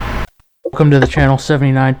Welcome to the Channel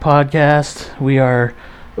 79 podcast. We are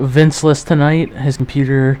Vinceless tonight. His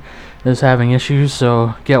computer is having issues,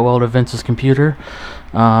 so get well to Vince's computer.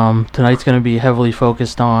 Tonight's going to be heavily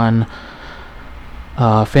focused on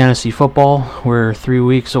fantasy football. We're 3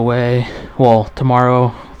 weeks away. Well,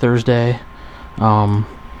 tomorrow, Thursday, August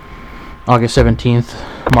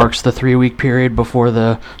 17th, marks the 3-week period before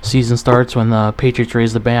the season starts when the Patriots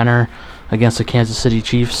raise the banner against the Kansas City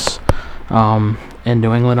Chiefs. In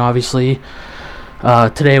New England, obviously.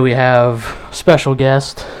 Today we have special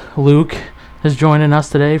guest Luke is joining us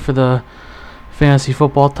today for the fantasy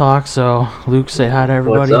football talk. So, Luke, say hi to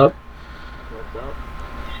everybody. What's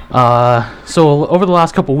up? So over the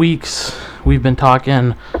last couple weeks, we've been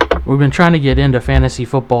trying to get into fantasy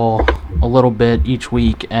football a little bit each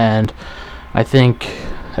week, and I think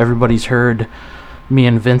everybody's heard me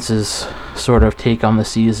and Vince's sort of take on the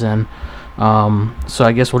season. So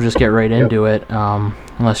I guess we'll just get right into it,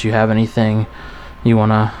 unless you have anything you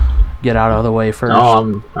want to get out of the way first.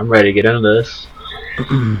 No, I'm ready to get into this.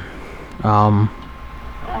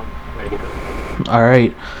 All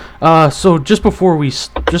right. So just before we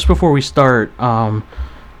start,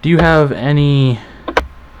 do you have any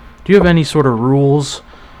sort of rules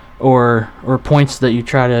or points that you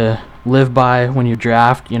try to live by when you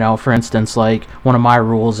draft? You know, for instance, like one of my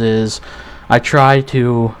rules is I try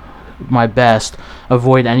to my best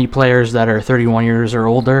avoid any players that are 31 years or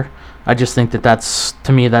older. I just think that's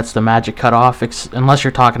the magic cutoff, unless you're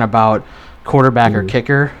talking about quarterback or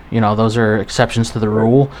kicker. You know, those are exceptions to the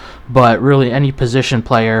rule. But really, any position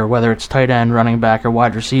player, whether it's tight end, running back, or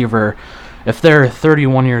wide receiver, if they're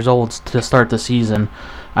 31 years old to start the season,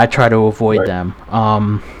 I try to avoid them.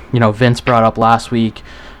 You know, Vince brought up last week,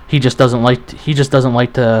 he just doesn't like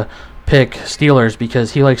to pick Steelers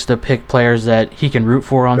because he likes to pick players that he can root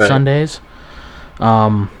for on Sundays.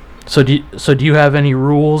 So do you have any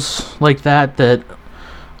rules like that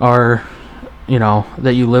are, you know,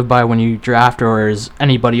 that you live by when you draft, or is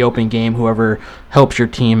anybody open game? Whoever helps your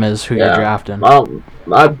team is who you're drafting. Well,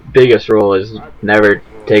 my biggest rule is never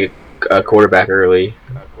take a quarterback early.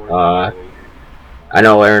 I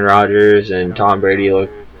know Aaron Rodgers and Tom Brady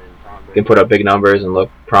can put up big numbers and look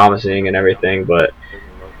promising and everything, but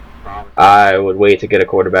I would wait to get a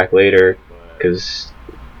quarterback later because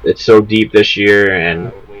it's so deep this year,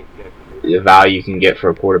 and the value you can get for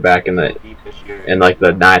a quarterback in like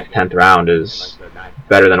the 9th, 10th round is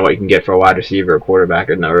better than what you can get for a wide receiver or quarterback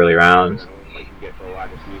in the early rounds.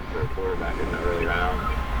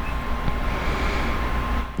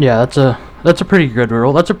 Yeah, that's a pretty good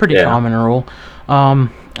rule. That's a pretty common rule.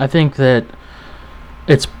 I think that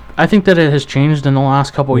it has changed in the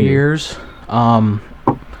last couple years.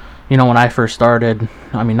 You know, when I first started,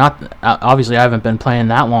 I mean, obviously I haven't been playing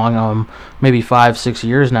that long, maybe 5-6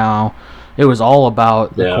 years now. It was all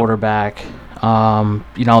about the quarterback.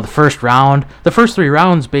 You know, the first 3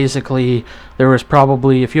 rounds, basically, there was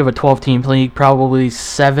probably, if you have a 12-team league, probably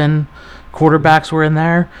 7 quarterbacks were in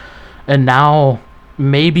there. And now,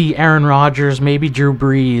 maybe Aaron Rodgers, maybe Drew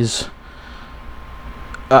Brees,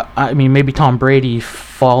 I mean, maybe Tom Brady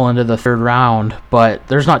fall into the 3rd round, but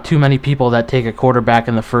there's not too many people that take a quarterback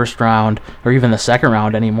in the 1st round or even the 2nd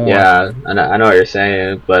round anymore. Yeah, I know what you're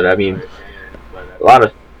saying, but I mean, a lot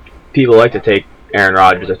of people like to take Aaron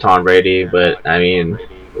Rodgers or Tom Brady, but I mean,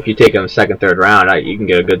 if you take him 2nd, 3rd round, you can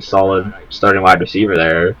get a good, solid starting wide receiver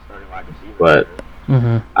there. But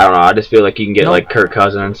I don't know, I just feel like you can get like Kirk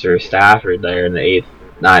Cousins or Stafford there in the 8th,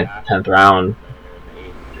 9th, 10th round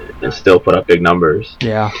and still put up big numbers.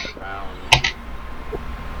 Yeah.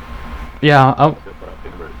 Yep,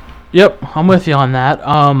 I'm with you on that.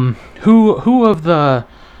 Who of the,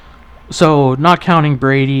 so not counting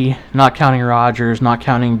Brady, not counting Rodgers, not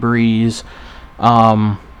counting Breeze, who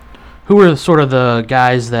are sort of the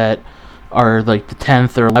guys that are like the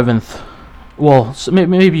 10th or 11th, well,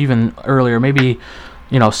 maybe even earlier, maybe,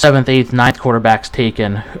 you know, 7th, 8th, 9th quarterbacks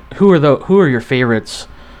taken? Who are your favorites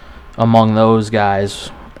among those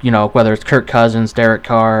guys? You know, whether it's Kirk Cousins, Derek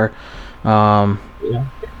Carr,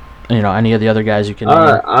 you know, any of the other guys you can name.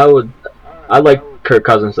 I like Kirk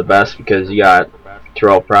Cousins the best because you got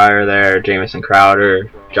Terrell Pryor there, Jamison Crowder,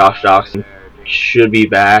 Josh Doctson should be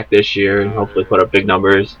back this year and hopefully put up big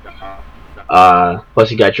numbers. Plus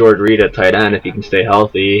you got George Reed at tight end if he can stay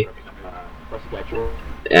healthy.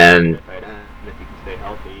 And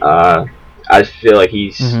I just feel like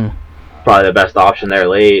he's probably the best option there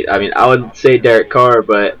late. I mean, I would say Derek Carr,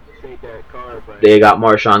 but they got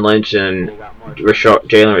Marshawn Lynch and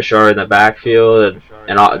Jalen Richard in the backfield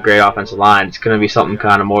and a great offensive line. It's going to be something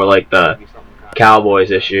kind of more like the Cowboys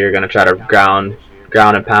this year. Going to try to ground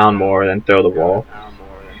and pound more than throw the ball.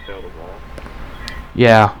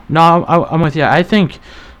 Yeah, no, I'm with you. I think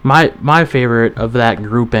my favorite of that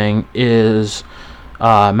grouping is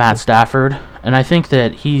Matt Stafford, and I think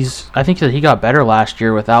that he got better last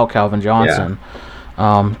year without Calvin Yeah. Johnson.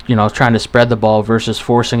 Trying to spread the ball versus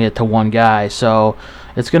forcing it to one guy. So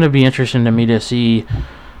it's going to be interesting to me to see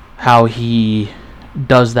how he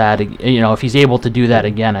does that. If he's able to do that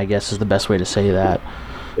again, I guess is the best way to say that.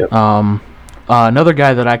 Yep. Another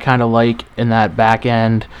guy that I kind of like in that back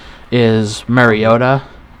end is Mariota.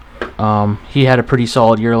 He had a pretty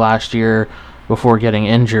solid year last year before getting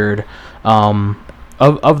injured.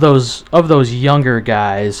 Of those younger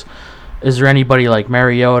guys, is there anybody like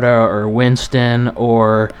Mariota or Winston,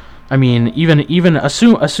 or I mean even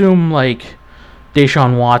assume like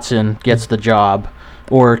Deshaun Watson gets the job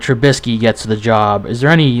or Trubisky gets the job? Is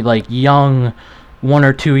there any like young 1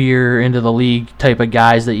 or 2 year into the league type of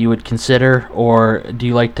guys that you would consider, or do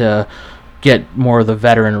you like to get more of the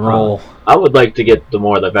veteran role? I would like to get the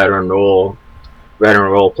more of the veteran role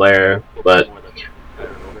player, but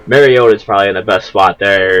Mariota's probably in the best spot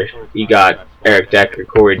there. You got Eric Decker,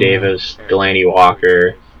 Corey Davis, Delaney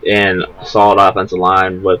Walker, and a solid offensive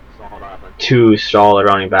line with two solid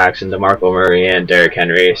running backs in DeMarco Murray and Derrick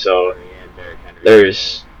Henry. So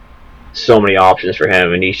there's so many options for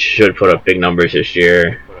him, and he should put up big numbers this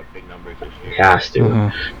year. He has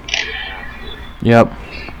to. Yep.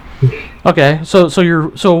 Okay,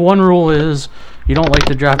 so one rule is you don't like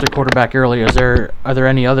to draft a quarterback early. Are there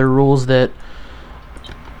any other rules that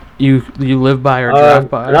you live by or draft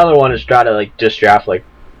by? Another one is try to just draft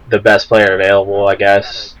the best player available, I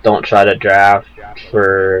guess. Don't try to draft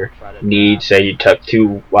for need. Say you took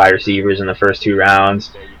 2 wide receivers in the first 2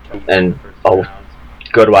 rounds, and a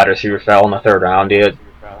good wide receiver fell in the 3rd round. You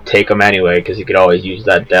take them anyway because you could always use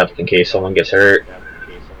that depth in case someone gets hurt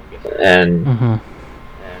and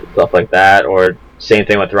stuff like that. Or same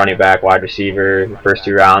thing with running back, wide receiver. The first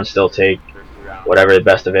 2 rounds, still take whatever the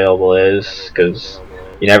best available is because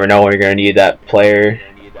you never know when you're going to need that player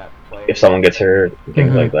if someone gets hurt and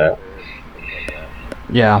things like that.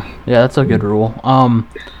 Yeah, that's a good rule.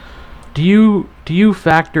 Do you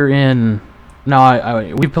factor in? Now,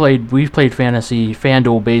 we've played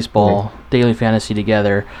FanDuel baseball, daily fantasy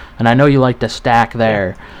together, and I know you like to stack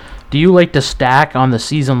there. Do you like to stack on the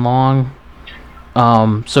season long?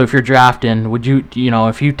 So if you're drafting, would you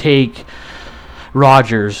if you take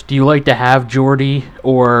Rodgers, do you like to have Jordy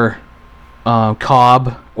or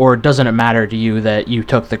Cobb, or doesn't it matter to you that you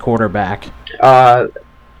took the quarterback?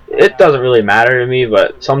 It doesn't really matter to me,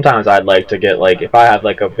 but sometimes I'd like to get if I have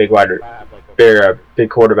a big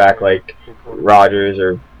quarterback like Rodgers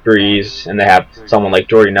or Breeze, and they have someone like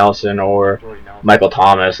Jordy Nelson or Michael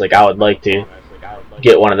Thomas, I would like to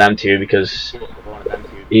get one of them too because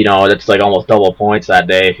it's almost double points that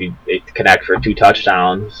day if you connect for 2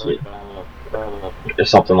 touchdowns or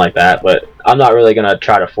something like that. But I'm not really gonna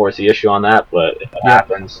try to force the issue on that. But if it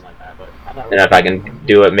happens, and if I can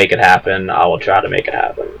do it, make it happen, I will try to make it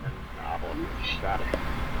happen.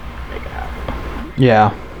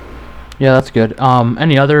 Yeah, that's good.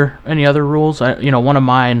 Any other rules? One of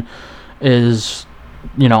mine is,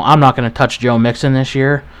 I'm not going to touch Joe Mixon this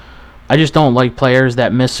year. I just don't like players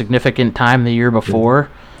that miss significant time the year before.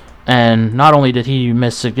 And not only did he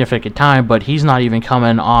miss significant time, but he's not even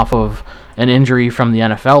coming off of an injury from the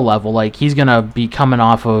NFL level. He's going to be coming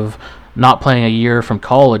off of not playing a year from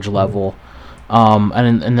college level.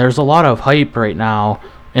 And there's a lot of hype right now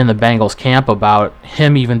in the Bengals camp about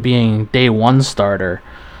him even being day 1 starter.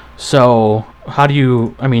 So do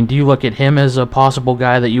you look at him as a possible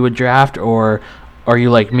guy that you would draft, or are you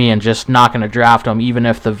like me and just not going to draft him even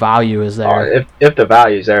if the value is there? If the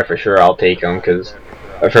value is there, for sure I'll take him because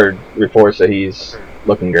I've heard reports that he's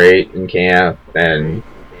looking great in camp and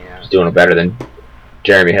he's doing it better than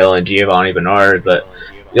Jeremy Hill and Giovanni Bernard. But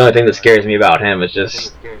the only thing that scares me about him is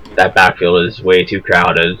just that backfield is way too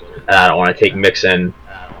crowded, and I don't want to take Mixon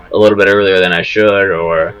a little bit earlier than I should,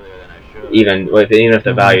 or even if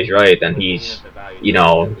the value's right, then he's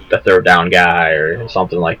the 3rd down guy or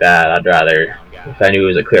something like that. I'd rather, if I knew he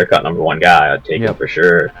was a clear-cut number 1 guy, I'd take him for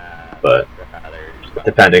sure. But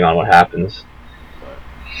depending on what happens.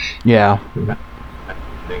 Yeah.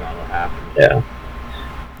 Yeah.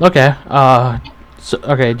 Okay.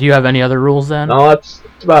 Okay. Do you have any other rules then? No, that's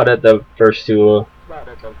about it. The first 2.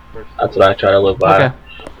 That's what I try to live by. Okay.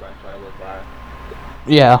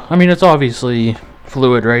 Yeah, it's obviously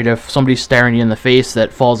fluid, right? If somebody's staring you in the face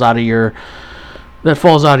that falls out of your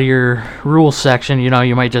rules section,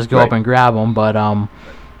 you might just go up and grab them.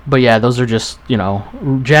 But yeah, those are just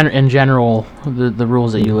in general the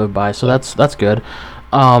rules that you live by. So that's good.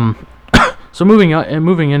 So moving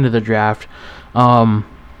into the draft,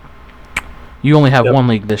 You only have Yep. one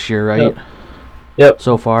league this year, right? Yep.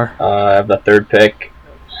 So far. I have the 3rd pick.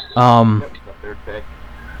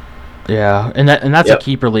 Yeah, and that's a Yep.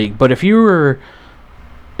 keeper league. But if you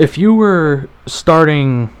were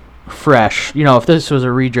starting fresh, if this was a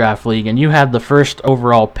redraft league and you had the first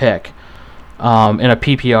overall pick in a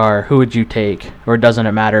PPR, who would you take? Or doesn't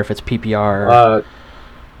it matter if it's PPR?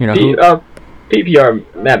 PPR,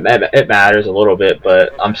 it matters a little bit,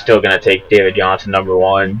 but I'm still going to take David Johnson number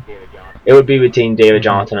 1. It would be between David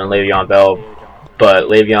Johnson and Le'Veon Bell, but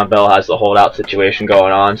Le'Veon Bell has the holdout situation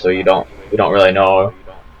going on, so we don't really know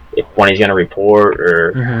when he's going to report,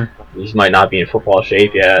 or he might not be in football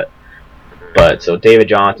shape yet. But so David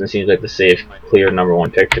Johnson seems like the safe, clear number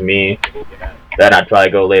 1 pick to me. Then I'd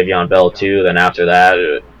probably go Le'Veon Bell too. Then after that,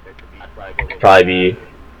 it'd probably be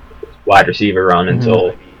wide receiver run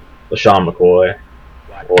until LaShawn McCoy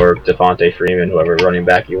or Devontae Freeman, whoever running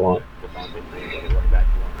back you want.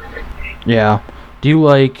 Yeah. Do you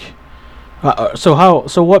like?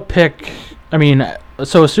 So what pick? I mean,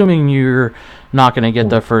 so assuming you're not going to get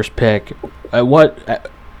the first pick, who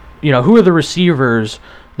are the receivers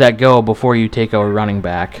that go before you take a running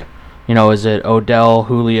back? Is it Odell,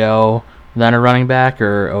 Julio, then a running back,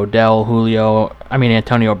 or Odell, Julio?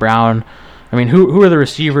 Antonio Brown. Who are the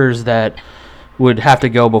receivers that would have to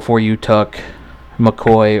go before you took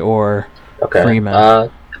McCoy or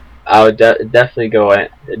Freeman? I would definitely go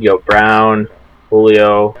Brown,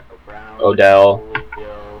 Julio, Odell.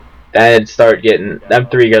 Then I'd start getting them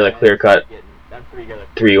 3 are the clear-cut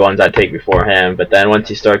 3 ones I'd take before him. But then once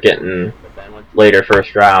you start getting later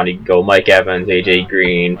first round, you can go Mike Evans, AJ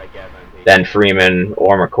Green, then Freeman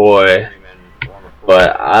or McCoy.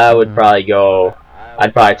 But I would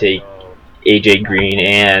I'd probably take AJ Green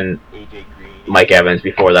and Mike Evans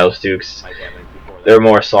before those 2. 'Cause they're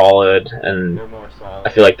more solid, and I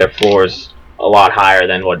feel like their floor's a lot higher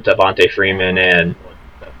than what Devontae Freeman and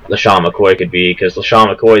LaShawn McCoy could be, because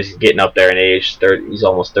LaShawn McCoy's getting up there in age. He's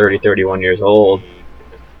almost 30, 31 years old,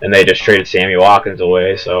 and they just traded Sammy Watkins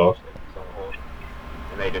away, so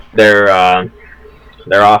their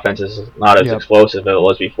offense is not as explosive as it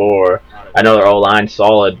was before. I know their O-line's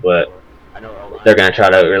solid, but they're going to try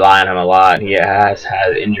to rely on him a lot, and he has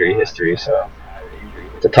had injury history, so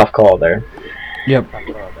it's a tough call there. Yep.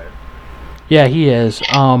 Yeah, he is.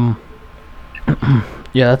 Yeah,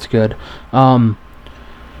 that's good. So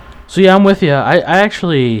yeah, I'm with you. I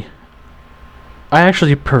actually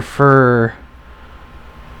prefer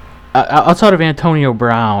outside of Antonio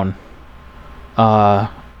Brown. I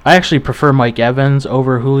actually prefer Mike Evans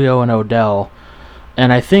over Julio and Odell,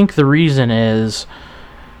 and I think the reason is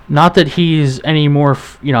not that he's any more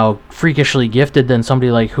freakishly gifted than somebody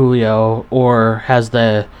like Julio, or has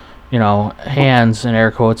the hands in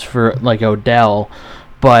air quotes for like Odell,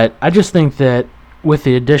 but I just think that with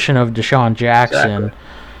the addition of Deshaun Jackson,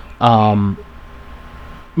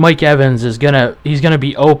 Mike Evans is gonna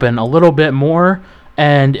be open a little bit more.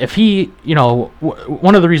 And if he,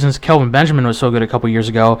 one of the reasons Kelvin Benjamin was so good a couple years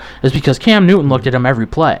ago is because Cam Newton looked at him every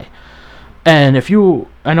play. And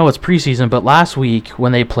I know it's preseason, but last week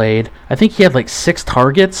when they played, I think he had like 6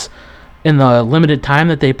 targets in the limited time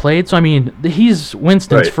that they played. So he's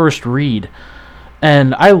Winston's first read,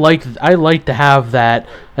 and I like to have that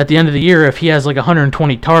at the end of the year. If he has like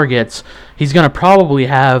 120 targets, he's gonna probably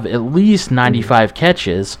have at least 95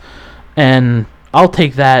 catches, and I'll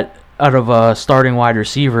take that out of a starting wide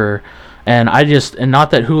receiver. And not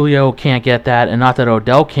that Julio can't get that, and not that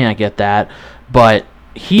Odell can't get that, but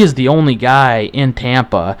he is the only guy in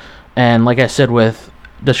Tampa. And like I said, with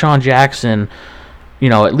Deshaun Jackson,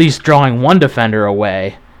 at least drawing one defender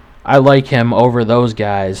away, I like him over those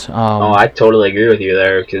guys. I totally agree with you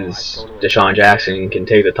there, because Deshaun Jackson can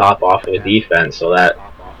take the top off of the defense, so that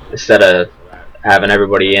instead of having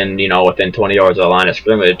everybody in, within 20 yards of the line of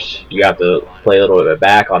scrimmage, you have to play a little bit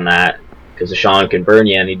back on that, because Deshaun can burn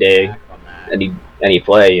you any day, any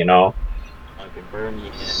play,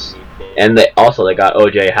 And they got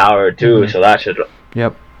O.J. Howard too, so that should they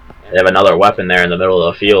have another weapon there in the middle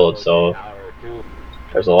of the field. So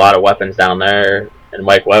there's a lot of weapons down there, and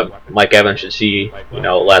Mike Evans should see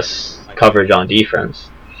less coverage on defense.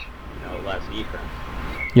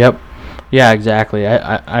 Yep. Yeah, exactly.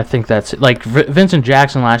 I think that's like Vincent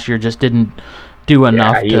Jackson last year just didn't do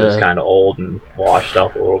enough. Yeah, he was kind of old and washed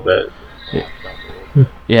up a little bit.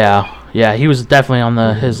 Yeah, he was definitely on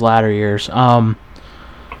his latter years.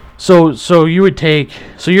 So you're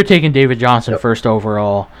taking David Johnson first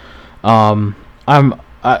overall. I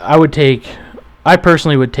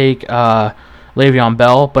personally would take Le'Veon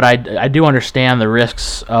Bell, but I do understand the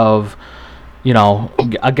risks of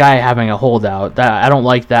a guy having a holdout. That I don't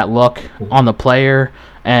like that look on the player,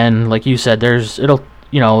 And like you said, a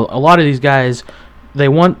lot of these guys, the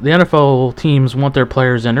NFL teams want their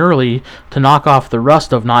players in early to knock off the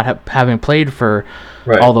rust of not having played for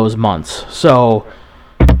all those months. So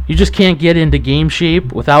you just can't get into game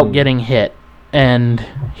shape without getting hit. And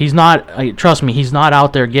he's not. Trust me, he's not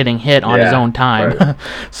out there getting hit on his own time. Right.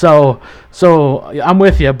 So I'm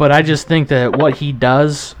with you, but I just think that what he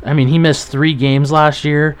does. I mean, he missed 3 games last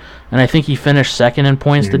year, and I think he finished second in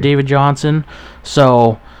points to David Johnson.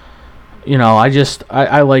 So,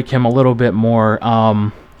 I like him a little bit more.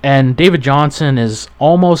 And David Johnson is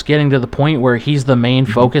almost getting to the point where he's the main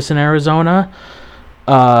focus in Arizona.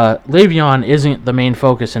 Le'Veon isn't the main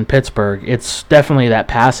focus in Pittsburgh. It's definitely that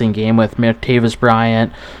passing game with Martavis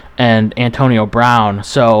Bryant and Antonio Brown.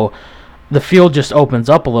 So the field just opens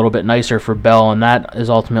up a little bit nicer for Bell, and that is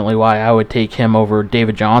ultimately why I would take him over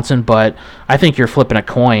David Johnson. But I think you're flipping a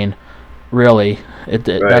coin, really.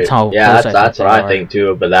 That's how. Yeah, that's what I think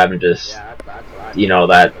too. But I'm just,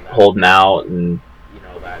 that holding out, and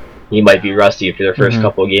he might be rusty after the first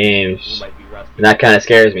couple of games. And that kind of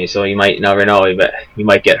scares me. So you might never know. He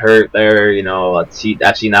might get hurt there. I've seen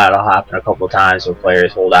that happen a couple of times when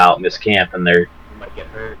players hold out, miss camp, and they're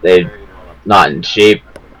not in shape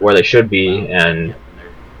where they should be, and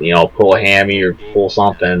pull a hammy or pull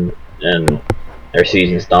something, and their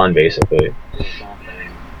season's done basically.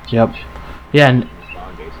 Yep. Yeah.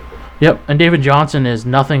 And David Johnson is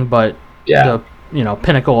nothing but the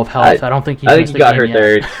pinnacle of health. I don't think he got hurt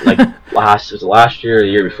there last year or the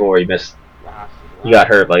year before. He got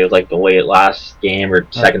hurt, it was the late last game or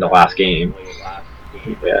second to last game.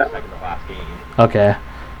 Yeah. Okay.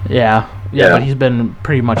 Yeah, but he's been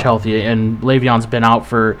pretty much healthy, and Le'Veon's been out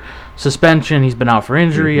for suspension. He's been out for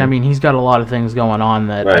injury. I mean, he's got a lot of things going on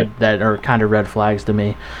that are kind of red flags to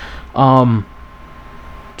me.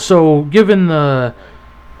 So given the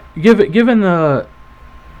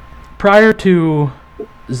prior to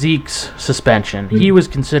Zeke's suspension, he was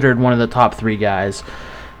considered one of the top 3 guys.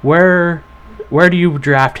 Where do you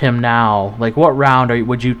draft him now? What round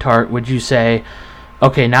would you say,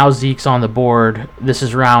 okay, now Zeke's on the board, this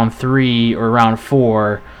is round 3 or round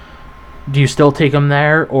 4, do you still take him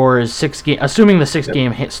there, or is 6 game, assuming the 6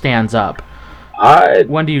 game stands up,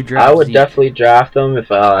 when do you draft I would Zeke? Definitely draft him if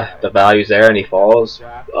the value's there and he falls.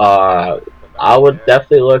 I would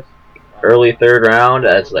definitely look early 3rd round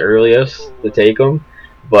as the earliest to take him,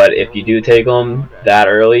 but if you do take him that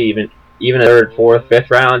early, even 3rd, 4th, 5th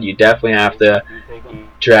round, you definitely have to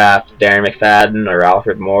draft Darren McFadden or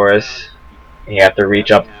Alfred Morris. You have to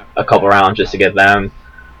reach up a couple rounds just to get them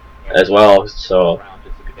as well. So,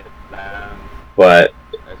 but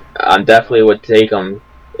I definitely would take them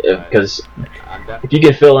because if you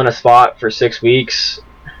can fill in a spot for 6 weeks,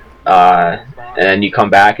 and you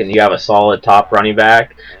come back and you have a solid top running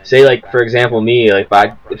back. Say, for example, me,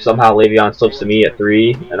 if somehow Le'Veon slips to me at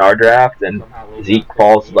 3 in our draft and Zeke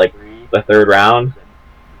falls to the 3rd round,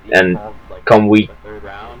 and come week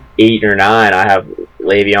 8 or 9 I have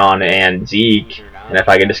Le'Veon and Zeke, and if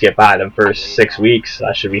I can just get by them first 6 weeks,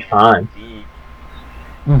 I should be fine.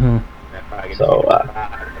 So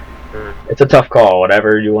it's a tough call,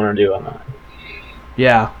 whatever you want to do on that.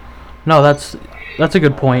 Yeah, no, that's a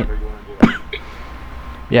good point.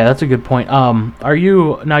 Yeah, that's a good point. Are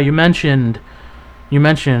you now? You mentioned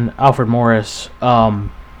Alfred Morris.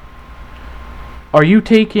 Are you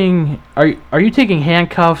taking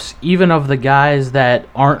handcuffs even of the guys that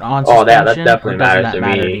aren't on suspension? Oh, yeah, that definitely matters to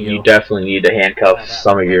me. You definitely need to handcuff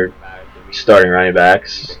some of your starting running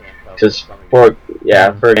backs. Because for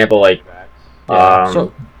example,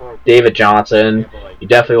 David Johnson, you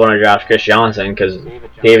definitely want to draft Chris Johnson because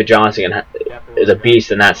David Johnson is a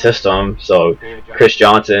beast in that system. So Chris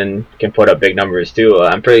Johnson can put up big numbers too.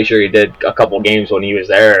 I'm pretty sure he did a couple games when he was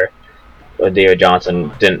there, when David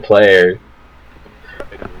Johnson didn't play.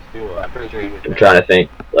 I'm trying to think.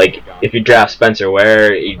 If you draft Spencer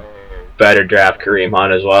Ware, you better draft Kareem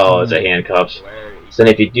Hunt as well as a handcuffs. So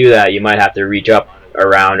then if you do that, you might have to reach up a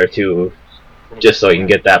round or 2 just so you can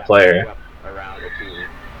get that player.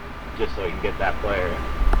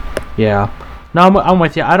 Yeah. No, I'm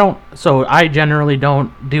with you. I generally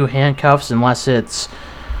don't do handcuffs unless it's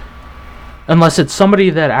somebody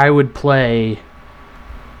that I would play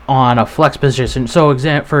on a flex position. So,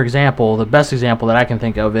 for example, the best example that I can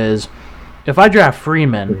think of is if I draft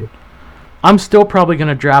Freeman, I'm still probably going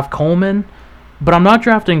to draft Coleman, but I'm not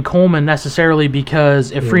drafting Coleman necessarily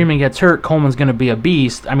because if Freeman gets hurt, Coleman's going to be a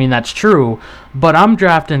beast. I mean, that's true, but I'm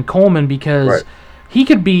drafting Coleman because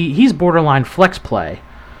he's borderline flex play,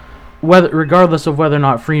 regardless of whether or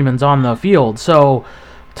not Freeman's on the field. So,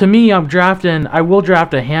 to me, I will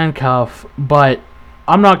draft a handcuff, but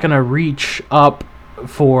I'm not going to reach up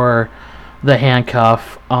for the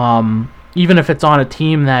handcuff. Even if it's on a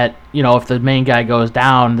team that, if the main guy goes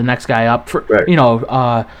down, the next guy up. Right.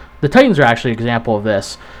 The Titans are actually an example of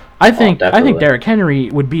this. I think Derrick Henry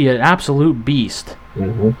would be an absolute beast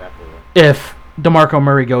if DeMarco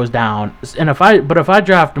Murray goes down. And if I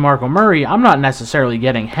draft DeMarco Murray, I'm not necessarily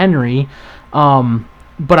getting Henry.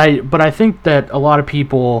 But I think that a lot of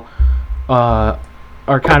people are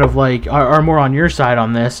kind of like are more on your side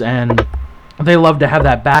on this, and they love to have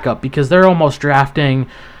that backup because they're almost drafting,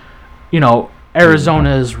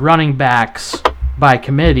 Arizona's running backs by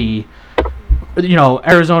committee.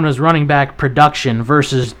 Arizona's running back production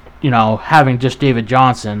versus having just David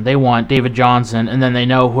Johnson. They want David Johnson, and then they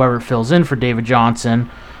know whoever fills in for David Johnson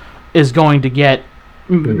is going to get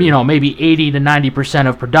maybe 80 to 90%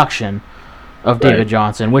 of production of David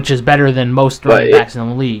Johnson, which is better than most running backs in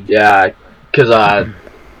the league. Yeah, because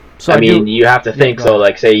you have to think. So,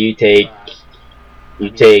 like, say you take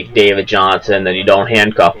David Johnson, then you don't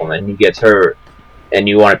handcuff him, and he gets hurt, and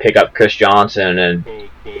you want to pick up Chris Johnson, and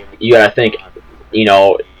you got to think,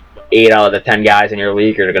 8 out of the 10 guys in your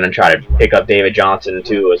league are going to try to pick up David Johnson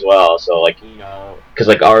too as well. So, like, because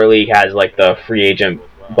like our league has like the free agent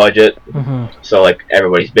budget, so like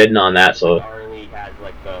everybody's bidding on that. So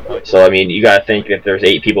I mean, you got to think if there's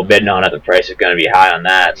 8 people bidding on it, the price is going to be high on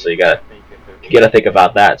that. So you got to think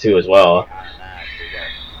about that too as well.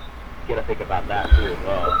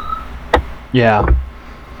 Yeah,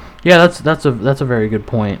 that's a very good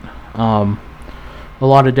point. A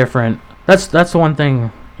lot of different. That's the one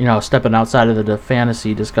thing, stepping outside of the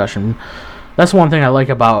fantasy discussion. That's one thing I like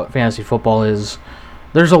about fantasy football is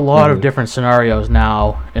there's a lot of different scenarios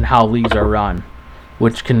now in how leagues are run,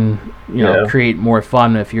 which can create more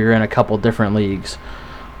fun if you're in a couple different leagues.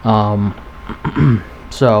 So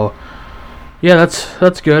yeah,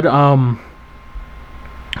 that's good.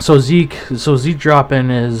 So Zeke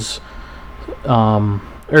drop-in is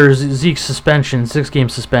or Zeke's suspension, 6-game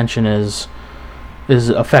suspension is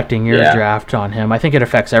affecting your draft on him. I think it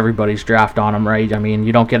affects everybody's draft on him, right? I mean,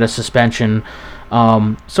 you don't get a suspension.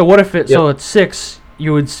 So what if so it's 6?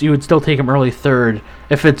 You would still take him early third.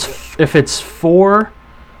 If it's 4,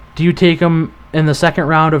 do you take him in the second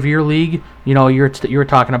round of your league? You were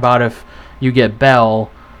talking about if you get Bell,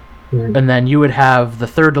 and then you would have the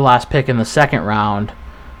third to last pick in the second round.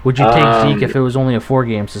 Would you take Zeke if it was only a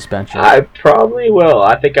 4-game suspension? I probably will.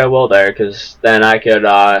 I think I will there, because then I could,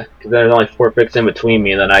 cause there's only 4 picks in between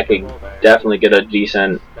me, then I could definitely get a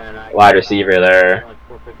decent wide receiver there.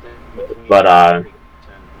 But,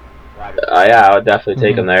 yeah, I would definitely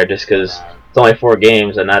take him there, just because it's only 4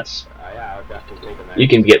 games, and you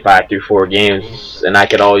can get back through 4 games, and I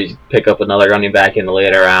could always pick up another running back in the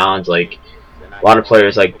later rounds. Like, a lot of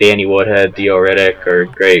players like Danny Woodhead, Theo Riddick are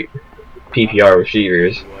great PPR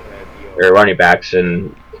receivers or running backs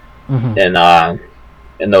in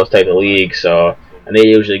those type of leagues. So, and they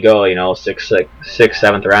usually go 6th,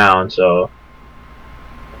 7th round. So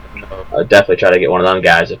I'd definitely try to get one of them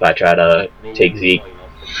guys if I try to take Zeke.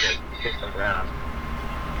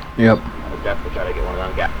 Yep. I'd definitely try to get one of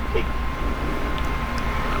them guys.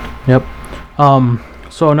 Yep.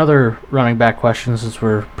 So another running back question, since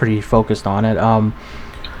we're pretty focused on it.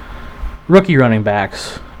 Rookie running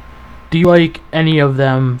backs. Do you like any of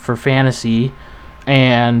them for fantasy?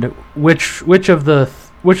 And which of the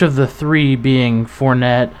 3, being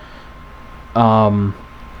Fournette,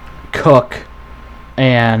 Cook,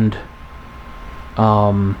 and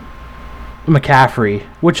McCaffrey,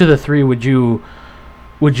 which of the 3 would you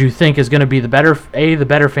think is going to be the better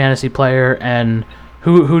fantasy player, and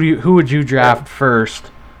who would you draft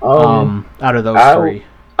first out of those 3?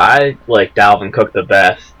 I like Dalvin Cook the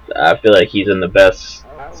best. I feel like he's in the best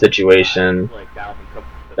situation.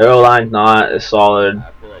 Their O-line's not as solid,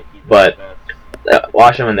 but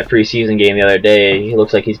watching him in the preseason game the other day, he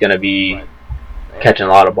looks like he's going to be catching a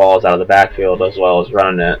lot of balls out of the backfield as well as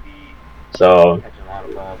running it. So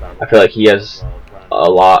I feel like he has a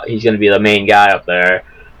lot. He's going to be the main guy up there.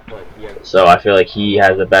 So I feel like he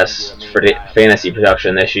has the best fantasy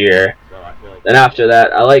production this year. Then after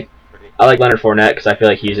that, I like Leonard Fournette because I feel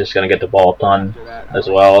like he's just going to get the ball a ton as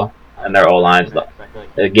well. And their O-line's,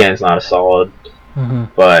 again, it's not as solid.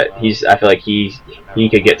 But I feel like he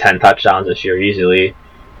could get 10 touchdowns this year easily.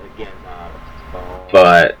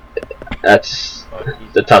 But that's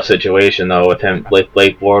the tough situation though with him,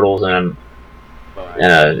 Blake Bortles and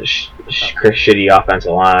a shitty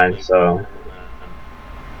offensive line. So,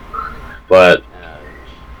 but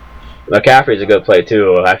McCaffrey's a good play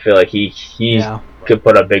too. I feel like he could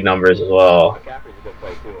put up big numbers as well.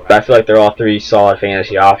 But I feel like they're all 3 solid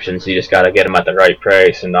fantasy options. You just got to get them at the right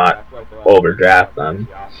price and not overdraft them.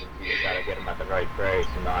 right price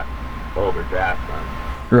and not overdraft them.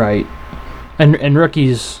 Right. And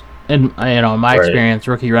rookies, in my experience,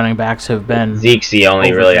 rookie running backs have been Zeke's the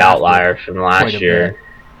only really outlier from last year.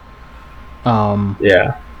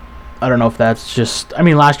 Yeah. I don't know if that's just. I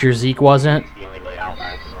mean, last year Zeke wasn't. The only really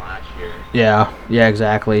outlier from last year. Yeah. Yeah.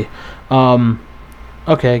 Exactly.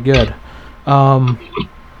 Okay. Good.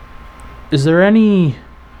 Is there any?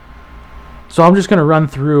 So I'm just gonna run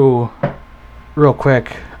through, real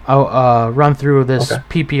quick. I'll run through this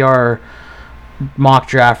PPR mock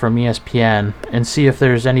draft from ESPN and see if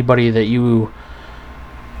there's anybody that you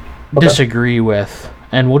disagree with,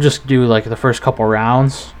 and we'll just do like the first couple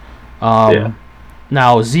rounds.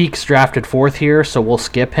 Now Zeke's drafted 4th here, so we'll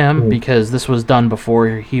skip him because this was done before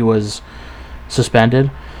he was suspended.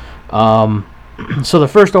 So the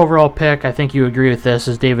first overall pick, I think you agree with this,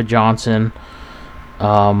 is David Johnson.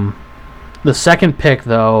 The second pick,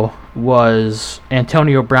 though, was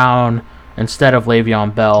Antonio Brown instead of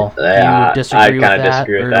Le'Veon Bell. Do you disagree with that? I kind of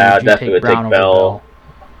disagree with that. I definitely would take Bell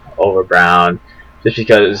over Brown, just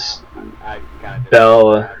because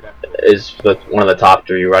Bell is one of the top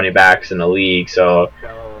 3 running backs in the league,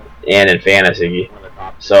 and in fantasy.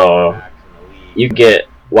 So you can get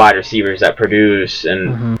wide receivers that produce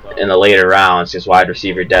in the later rounds, because wide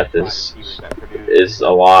receiver depth is a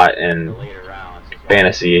lot in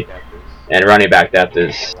fantasy, and running back depth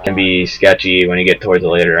can be sketchy when you get towards the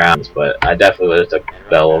later rounds. But I definitely would have took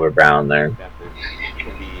Bell over Brown there.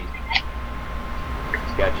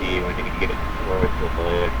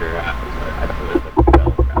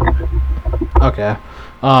 Okay.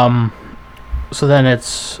 So it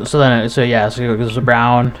goes to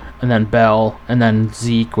Brown, and then Bell, and then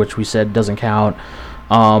Zeke, which we said doesn't count.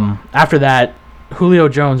 After that, Julio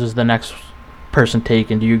Jones is the next person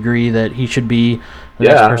taken. Do you agree that he should be the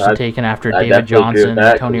next person taken after David Johnson,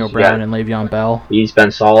 Antonio Brown, and Le'Veon Bell? He's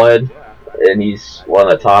been solid, and he's one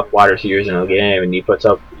of the top wide receivers in the game, and he puts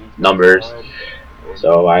up numbers.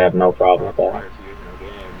 So I have no problem with that.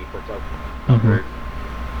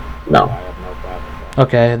 No.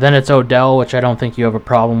 Okay, then it's Odell, which I don't think you have a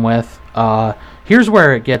problem with. Here's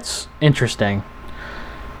where it gets interesting.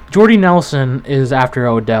 Jordy Nelson is after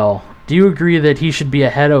Odell. Do you agree that he should be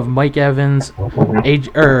ahead of Mike Evans,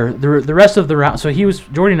 the rest of the round? So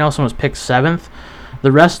Jordy Nelson was picked 7th.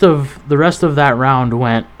 The rest of that round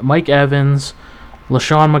went Mike Evans,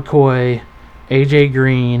 LaShawn McCoy, AJ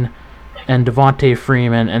Green, and Devontae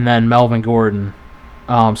Freeman, and then Melvin Gordon.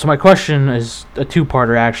 So my question is a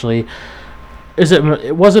 2-parter actually. Was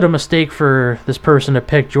it a mistake for this person to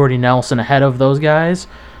pick Jordy Nelson ahead of those guys?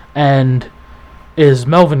 And is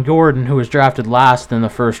Melvin Gordon, who was drafted last in the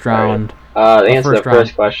first round, to answer the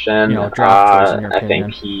first question, I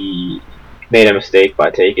think he made a mistake by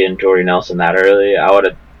taking Jordy Nelson that early. I would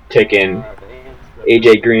have taken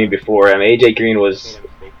AJ Green before him. AJ Green was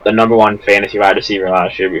the number 1 fantasy wide receiver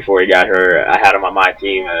last year before he got hurt. I had him on my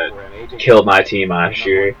team, and killed my team last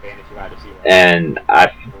year, and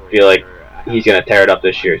I feel like he's going to tear it up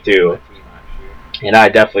this year too. And I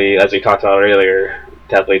definitely, as we talked about earlier,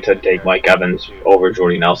 to take Mike Evans over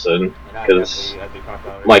Jordy Nelson, because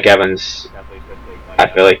Mike Evans, I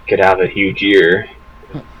feel like, could have a huge year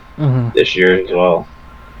this year as well.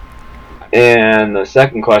 And the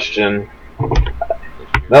second question,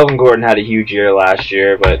 Melvin Gordon had a huge year last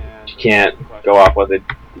year, but you can't go off with it.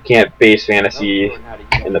 You can't base fantasy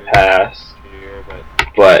in the past.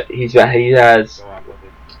 But he's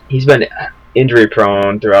been injury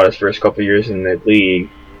prone throughout his first couple years in the league.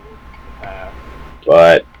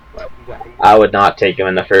 But I would not take him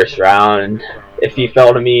in the first round. If he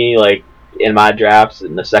fell to me like in my drafts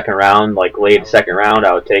in the second round, like late second round,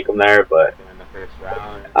 I would take him there. But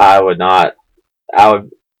I would not.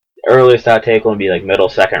 Earliest I'd take him would be like middle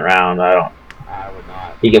second round.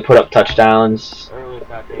 He can put up touchdowns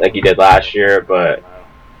like he did last year, but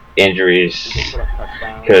injuries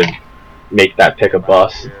could make that pick a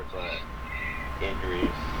bust.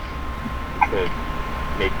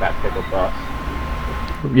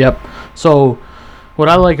 Yep. So, what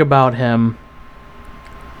I like about him,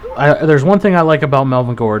 there's one thing I like about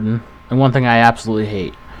Melvin Gordon, and one thing I absolutely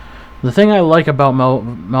hate. The thing I like about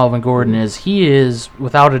Melvin Gordon is he is,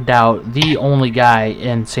 without a doubt, the only guy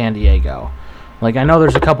in San Diego. Like, I know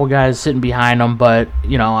there's a couple guys sitting behind him, but,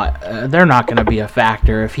 they're not going to be a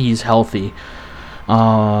factor if he's healthy.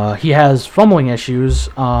 He has fumbling issues,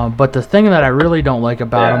 but the thing that I really don't like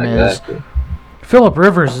about him is Phillip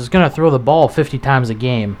Rivers is going to throw the ball 50 times a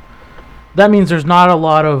game. That means there's not a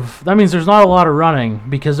lot of running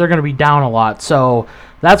because they're going to be down a lot. So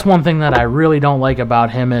that's one thing that I really don't like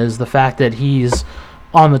about him is the fact that he's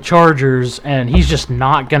on the Chargers and he's just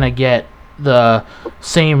not going to get the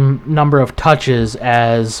same number of touches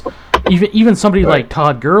as even somebody like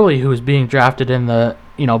Todd Gurley, who is being drafted in the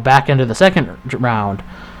back end of the second round.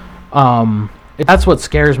 That's what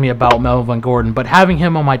scares me about Melvin Gordon. But having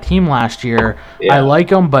him on my team last year, I like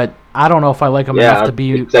him, but I don't know if I like him enough to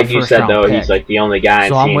be like you said, though, pick. He's like the only guy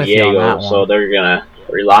in San Diego, so they're gonna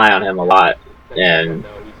rely on him a lot, and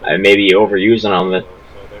maybe overusing him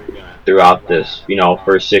throughout this,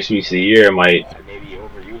 first 6 weeks of the year might,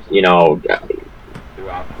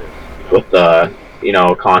 with the,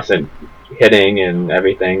 constant hitting and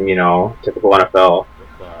everything, typical NFL.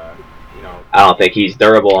 I don't think he's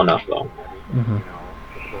durable enough, though. Mm-hmm.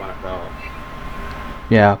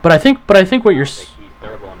 Yeah, but I think what you're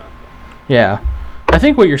I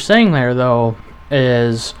think what you're saying there, though,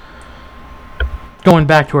 is going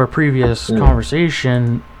back to our previous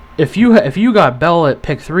conversation. If you got Bell at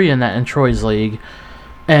pick 3 in Troy's league,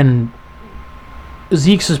 and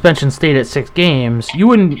Zeke's suspension stayed at 6 games, you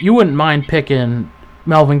wouldn't mind picking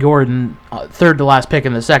Melvin Gordon, third to last pick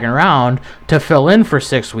in the second round, to fill in for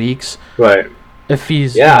 6 weeks. Right. If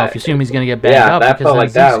he's, if you assume he's going to get banged up, that felt like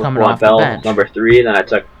Zeke's that. Coming off Bell the bench. Number 3, then I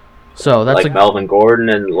took Melvin Gordon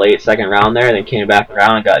in the late second round there, then came back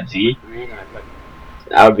around and got Zeke.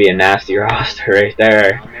 That would be a nasty roster right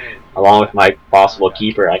there, along with my possible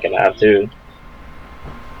keeper I could have too.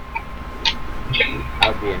 That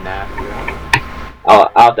would be a nasty roster.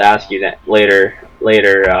 I'll have to ask you that later.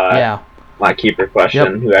 My keeper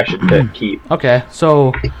question: who I should keep? Okay,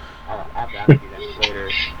 so. I'll have to ask you that later.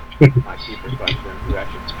 My keeper question: who I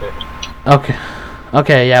should pick?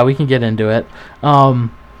 Okay, yeah, we can get into it.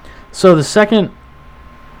 So the second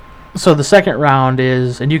round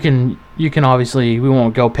is, and you can obviously, we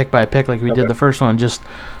won't go pick by pick like we did the first one. Just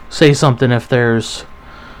say something if there's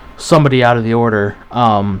somebody out of the order.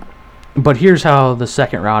 But here's how the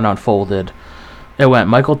second round unfolded. It went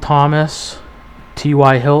Michael Thomas,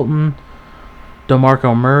 T.Y. Hilton,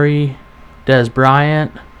 DeMarco Murray, Dez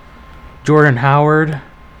Bryant, Jordan Howard,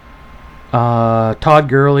 Todd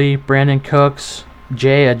Gurley, Brandon Cooks,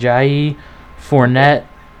 Jay Ajayi, Fournette,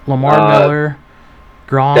 Lamar Miller,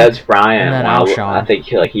 Gronk, Dez Bryant, and then Alshon. I think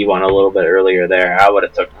he went a little bit earlier there. I would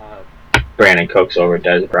have took Brandon Cooks over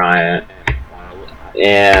Dez Bryant.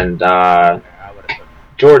 And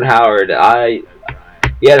Jordan Howard,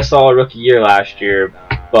 he had a solid rookie year last year,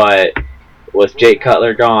 but with Jake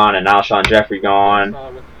Cutler gone and Alshon Jeffrey gone,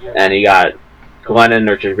 and he got Glennon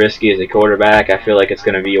or Trubisky as a quarterback, I feel like it's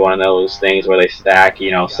going to be one of those things where they stack,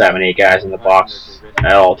 7, 8 guys in the box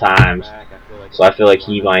at all times. So I feel like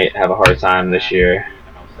he might have a hard time this year.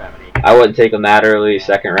 I wouldn't take him that early,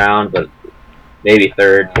 second round, but maybe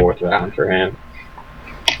third, fourth round for him.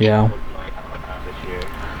 Yeah.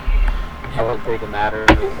 I wouldn't take him that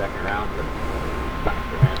early, second round, but not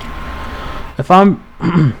for him. If I'm,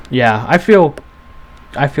 I feel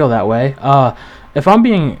that way. If I'm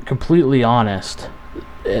being completely honest,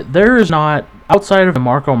 there is not, outside of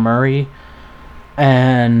DeMarco Murray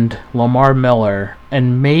and Lamar Miller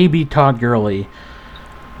and maybe Todd Gurley,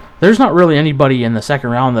 there's not really anybody in the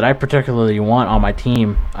second round that I particularly want on my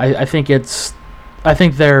team. I think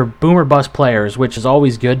they're boomer bust players, which is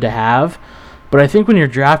always good to have. But I think when you're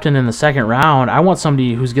drafting in the second round, I want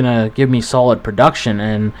somebody who's going to give me solid production,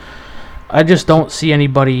 and I just don't see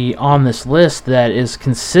anybody on this list that is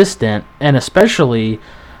consistent, and especially,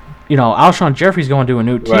 Alshon Jeffrey's going to a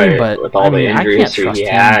new team, but with all the injuries I can't trust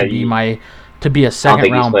him to be a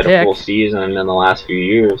second round pick. I don't think he's played a full season in the last few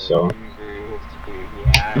years, so.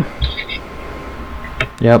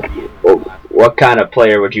 Yep. What kind of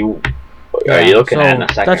player would you are you looking at in the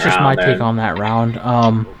second round? That's just my take on that round.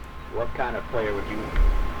 What kind of player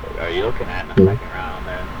are you looking at in the second round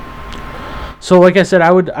then? So, like I said,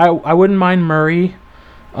 I wouldn't mind Murray,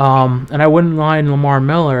 and I wouldn't mind Lamar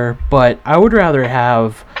Miller, but I would rather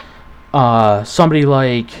have somebody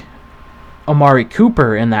like Amari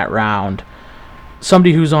Cooper in that round,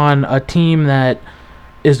 somebody who's on a team that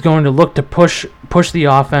is going to look to push the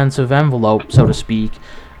offensive envelope, so to speak,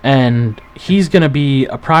 and he's going to be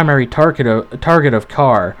a primary target of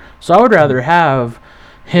Carr. So I would rather have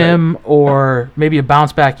him or maybe a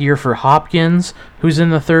bounce back year for Hopkins, who's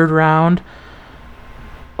in the third round,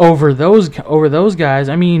 over those guys.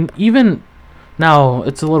 I mean, even now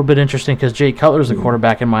it's a little bit interesting because Jay Cutler's the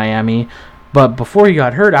quarterback in Miami, but before he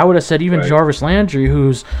got hurt, I would have said even Jarvis Landry,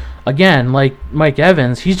 who's, again, like Mike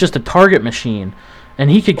Evans, he's just a target machine, and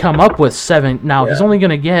he could come up with 7. Now, he's only going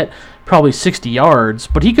to get probably 60 yards,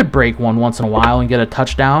 but he could break one once in a while and get a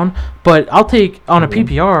touchdown. But I'll take, on a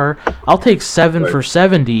PPR, I'll take 7 for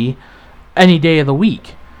 70 any day of the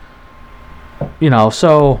week.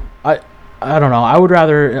 So I don't know. I would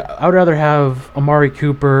rather have Amari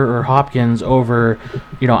Cooper or Hopkins over,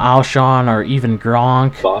 Alshon or even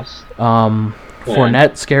Gronk. Boss.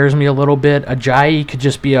 Fournette scares me a little bit. Ajayi could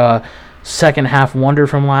just be a second half wonder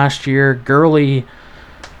from last year. Gurley's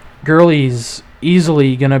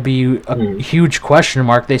easily going to be a huge question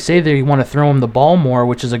mark. They say they want to throw him the ball more,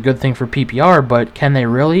 which is a good thing for PPR, but can they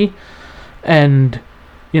really? And,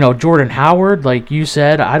 Jordan Howard, like you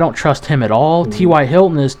said, I don't trust him at all. T.Y.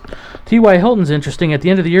 Hilton's interesting. At the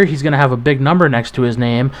end of the year, he's going to have a big number next to his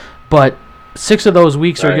name, but 6 of those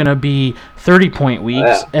weeks are going to be 30-point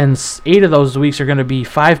weeks, and 8 of those weeks are going to be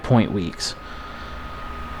 5-point weeks.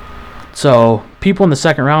 So people in the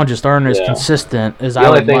second round just aren't as consistent as I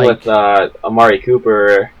would like. The only thing with Amari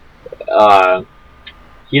Cooper,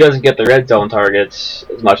 he doesn't get the red zone targets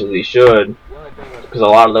as much as he should, because a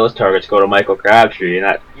lot of those targets go to Michael Crabtree,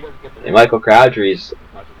 and Michael Crabtree's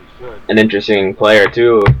an interesting player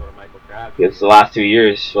too, because the last 2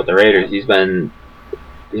 years with the Raiders, he's been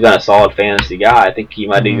a solid fantasy guy. I think he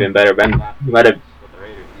might have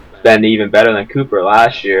been even better than Cooper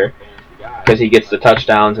last year, because he gets the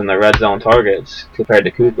touchdowns and the red zone targets compared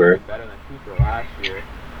to Cooper.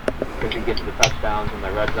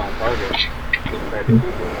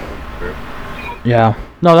 Yeah,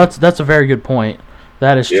 no, that's a very good point.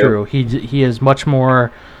 That is true. He is much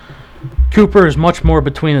more. Cooper is much more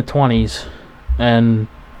between the 20s, and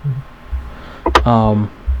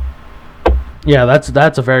yeah,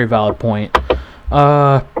 that's a very valid point.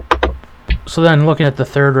 So then, looking at the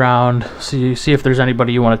third round, see if there's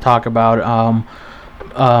anybody you want to talk about.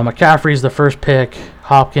 McCaffrey's the first pick.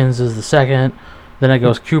 Hopkins is the second. Then it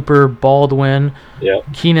goes Cooper, Baldwin,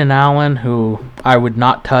 Keenan Allen, who I would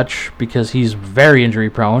not touch because he's very injury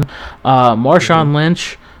prone. Marshawn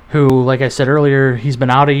Lynch, who, like I said earlier, he's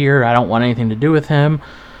been out a year. I don't want anything to do with him.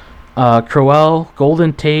 Crowell,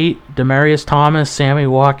 Golden Tate, Demaryius Thomas, Sammy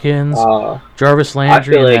Watkins, Jarvis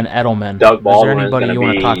Landry, and then Edelman. Doug Baldwin is there anybody you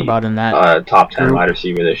want to talk about in that top 10 group? wide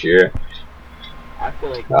receiver this year? I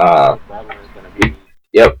feel like Baldwin is going to be.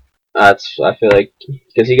 Yep, I feel like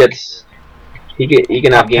because he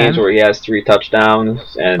can have games where he has 3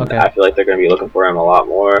 touchdowns, and I feel like they're going to be looking for him a lot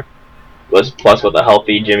more. Plus, with a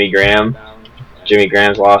healthy Jimmy Graham,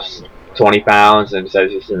 Graham's lost 20 pounds and says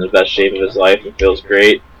he's in the best shape of his life and feels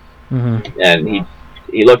great. And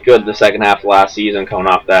he looked good the second half of last season, coming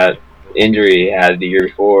off that injury he had the year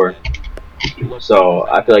before. So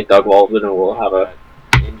I feel like Doug Baldwin will have a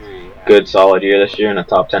good, solid year this year and a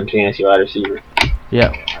top 10 fantasy wide receiver.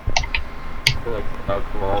 Yeah. I feel like Doug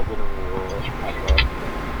Baldwin will have a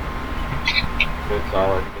good,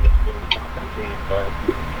 solid top 10 fantasy wide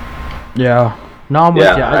receiver. Yeah. No, I'm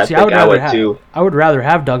with you. I would rather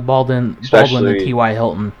have Doug Baldwin than T.Y.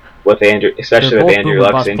 Hilton. With Andrew, especially with Andrew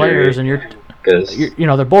Luck's injury, players, and because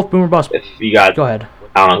they're both boomer bust. If you got, go ahead.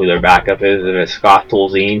 I don't know who their backup is. If it's Scott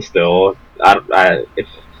Tolzien still, if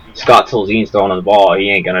Scott Tolzien's throwing the ball,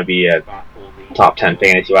 he ain't gonna be a top 10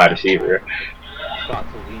 fantasy wide receiver. Scott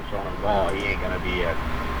Tolzien's throwing the ball, he ain't gonna be a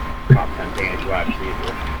top 10 fantasy wide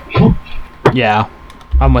receiver. Yeah,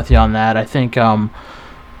 I'm with you on that. I think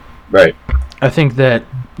right. I think that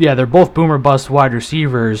they're both boomer bust wide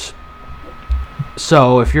receivers.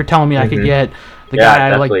 So if you're telling me I could get the guy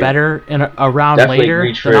I like better in a round later,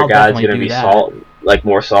 reach for a guy that's going to be solid, like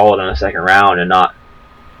more solid in the second round, and not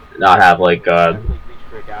have like a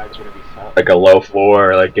low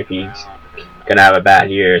floor. Like if he's going to have a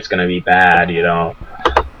bad year, it's going to be bad, Like a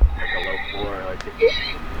low floor, like if he's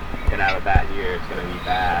going to have a bad year, it's going to be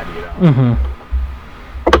bad,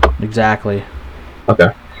 Exactly.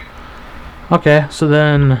 Okay, so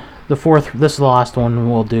then this is the last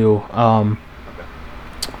one we'll do.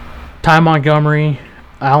 Ty Montgomery,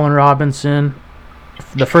 Allen Robinson,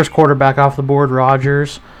 the first quarterback off the board,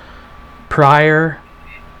 Rodgers, Pryor,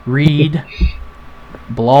 Reed,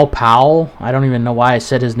 Bilal Powell. I don't even know why I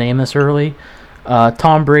said his name this early.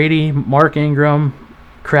 Tom Brady, Mark Ingram,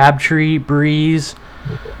 Crabtree, Breeze,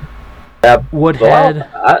 Woodhead.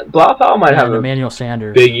 Bilal Powell might have Emmanuel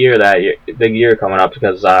Sanders. Big year coming up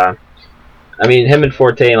because him and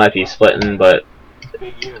Forte might be splitting, but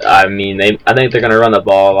I think they're going to run the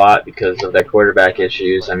ball a lot because of their quarterback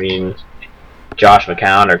issues. Josh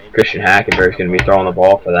McCown or Christian Hackenberg is going to be throwing the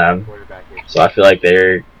ball for them. So I feel like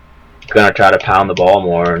they're going to try to pound the ball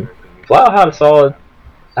more. And Flau had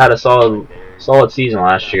a solid season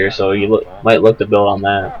last year, so you might look to build on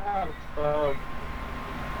that.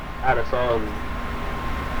 Had a solid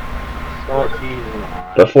season.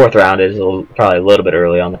 The fourth round is probably a little bit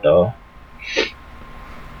early on it, though.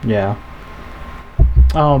 Yeah.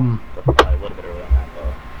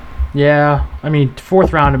 Yeah,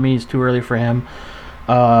 fourth round to me is too early for him.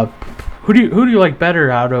 who do you like better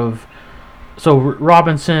out of? So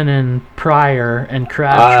Robinson and Pryor and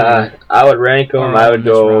Crabtree. I would rank them. I would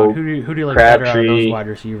go Who do you like better out of those Crabtree, wide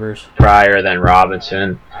receivers? Pryor, then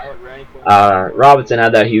Robinson. Robinson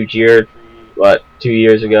had that huge year, 2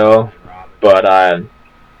 years ago, but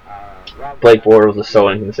Blake Bortles is so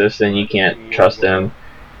inconsistent. You can't trust him.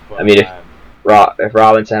 I mean, if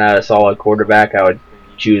Robinson had a solid quarterback, I would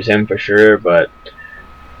choose him for sure. But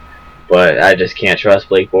I just can't trust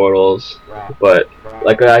Blake Bortles. But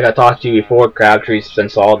like I talked to you before, Crabtree's been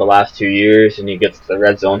solid the last 2 years, and he gets the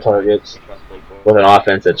red zone targets with an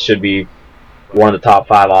offense that should be one of the top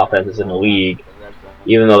 5 offenses in the league,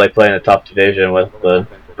 even though they play in a tough division with the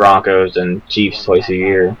Broncos and Chiefs twice a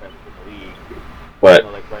year. But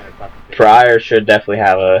Pryor should definitely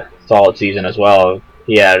have a solid season as well.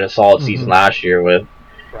 He had a solid season last year with,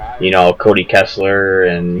 Cody Kessler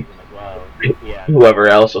and whoever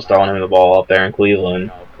else was throwing him the ball up there in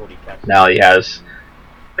Cleveland. Now he has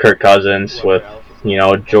Kirk Cousins with,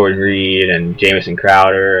 Jordan Reed and Jamison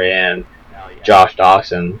Crowder and Josh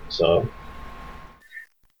Doctson. So,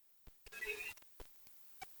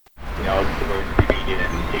 Jordan Reed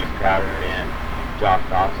and Jamison Crowder and Josh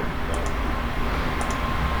Doctson.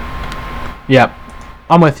 Yep,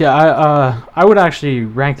 I'm with you. I would actually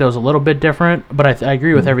rank those a little bit different, but I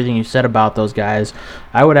agree with everything you said about those guys.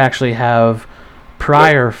 I would actually have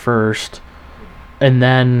Pryor first, and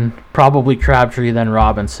then probably Crabtree, then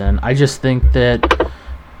Robinson. I just think that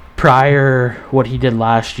Pryor, what he did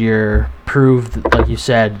last year, proved, like you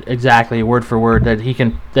said, exactly word for word that he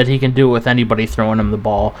can do it with anybody throwing him the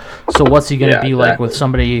ball. So what's he going to be like with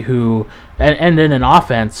somebody who and in an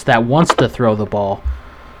offense that wants to throw the ball?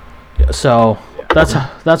 So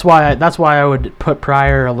that's why I would put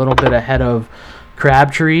Pryor a little bit ahead of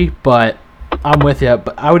Crabtree, but I'm with you.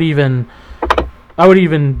 But I would even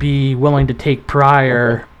be willing to take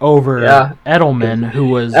Pryor over Edelman, who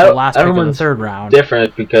was the last pick of the third round.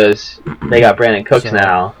 Different because they got Brandon Cooks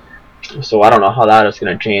now, so I don't know how that is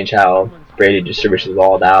going to change how Brady distributes the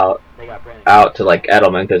ball out to like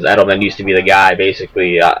Edelman, because Edelman used to be the guy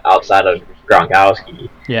basically outside of Gronkowski.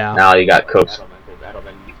 Yeah. Now you got Cooks,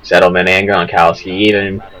 Edelman, and Gronkowski,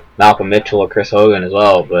 even Malcolm Mitchell or Chris Hogan as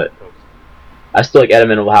well. But I still think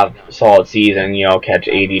Edelman will have a solid season, catch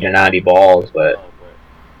 80 to 90 balls, but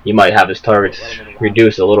he might have his targets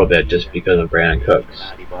reduced a little bit just because of Brandon Cooks.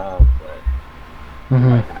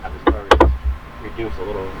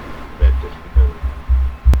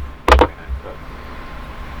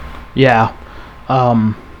 Yeah.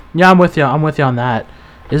 I'm with you. I'm with you on that.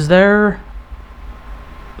 Is there?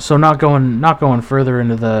 So not going further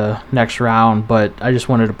into the next round, but I just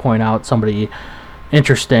wanted to point out somebody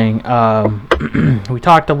interesting. We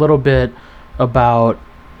talked a little bit about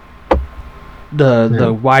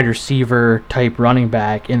the wide receiver type running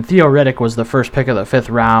back, and Theo Riddick was the first pick of the 5th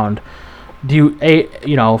round.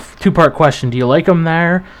 Two-part question: do you like him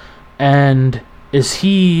there, and is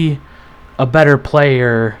he a better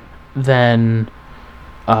player than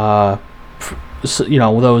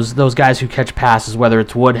those guys who catch passes, whether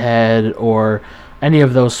it's Woodhead or any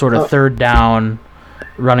of those sort of third down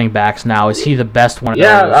running backs now? Is he the best one of those?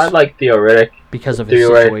 Yeah, I like Theo Riddick. Because of his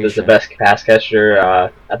situation. Theo Riddick is the best pass catcher.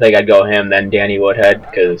 I think I'd go him, then Danny Woodhead,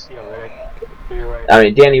 because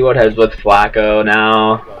Danny Woodhead's with Flacco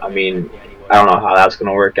now. I don't know how that's going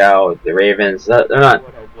to work out with the Ravens. They're not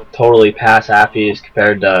totally pass happy as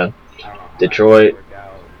compared to Detroit.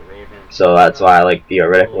 So that's why I like Theo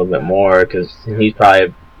Riddick a little bit more, because he's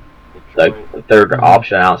probably like the third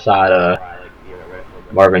option outside of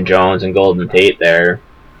Marvin Jones and Golden Tate there.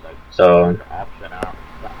 So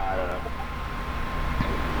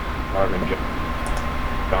Marvin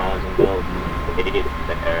Jones and Golden Tate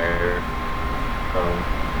there.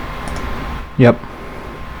 Yep.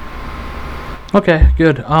 Okay,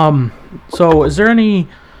 good. So is there any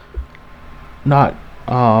not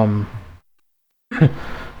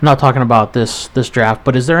not talking about this draft,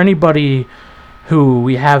 but is there anybody who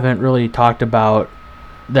we haven't really talked about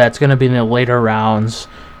that's going to be in the later rounds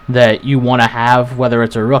that you want to have, whether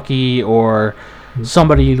it's a rookie or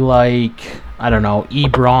somebody like, I don't know,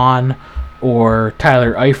 Ebron or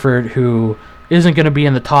Tyler Eifert, who isn't going to be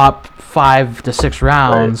in the top 5 to 6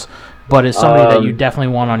 rounds, but is somebody that you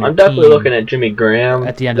definitely want on your team? I'm definitely looking at Jimmy Graham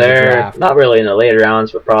at the end of the draft. Not really in the later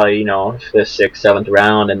rounds, but probably, 5th, 6th, 7th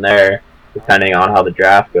round in there, depending on how the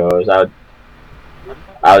draft goes.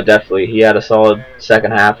 I would definitely. He had a solid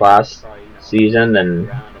second half last season, and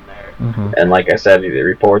like I said, the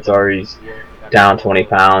reports are he's down 20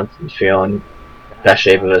 pounds. He's feeling best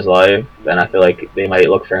shape of his life, and I feel like they might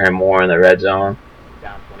look for him more in the red zone.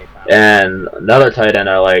 And another tight end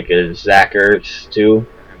I like is Zach Ertz too.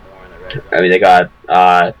 I mean, they got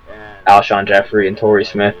Alshon Jeffrey and Torrey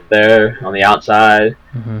Smith there on the outside,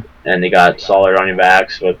 and they got solid running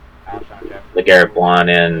backs with LeGarrette Blount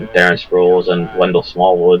and Darren Sproles and Wendell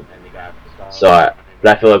Smallwood. So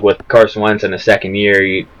I feel like with Carson Wentz in his second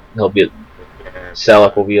year,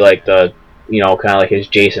 Selleck will be like the, kind of like his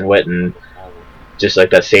Jason Witten, just like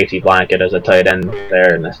that safety blanket as a tight end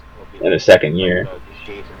there in his second year.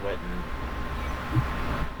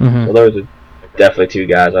 So those are definitely two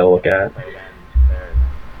guys I look at.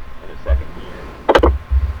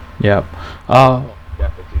 Yep.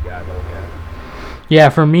 Yeah,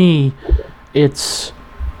 for me, it's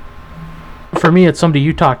somebody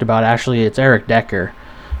you talked about. Actually, it's Eric Decker.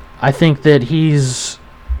 I think that he's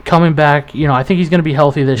coming back. I think he's going to be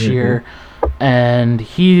healthy this year, and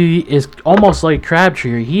he is almost like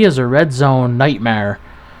Crabtree. He is a red zone nightmare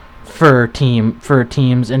for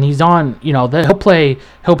teams, and he's on. He'll play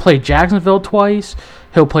Jacksonville twice.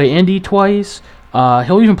 He'll play Indy twice.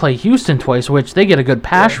 He'll even play Houston twice, which they get a good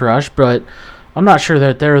pass rush, but I'm not sure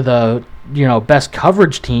that they're the best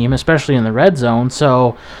coverage team, especially in the red zone.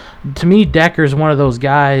 So to me, Decker's one of those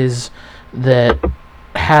guys that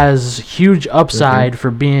has huge upside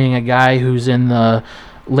for being a guy who's in the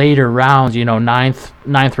later rounds,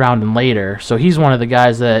 ninth round and later. So he's one of the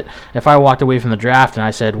guys that if I walked away from the draft and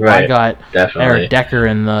I said, well, I got Eric Decker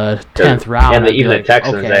in the 10th round. And even the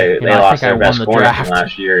Texans, they lost their best corner from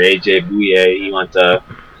last year, AJ Bouye. He went to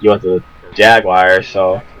the Jaguars.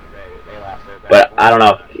 So, but I don't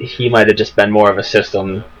know. He might have just been more of a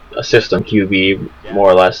system QB more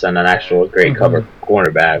or less than an actual great cover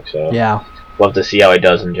cornerback. So yeah, we'll have to see how he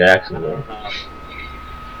does in Jacksonville. He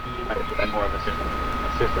might have been more of a system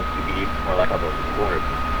QB, more like a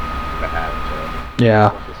quarterback. So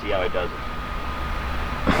yeah. We'll have to see how he does it.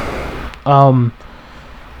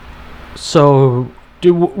 So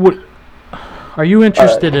are you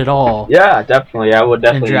interested at all? Yeah, definitely. I would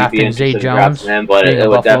definitely be interested in drafting him, but it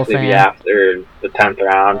would definitely be after the 10th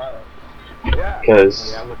round,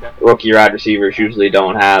 because rookie wide receivers usually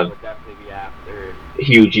don't have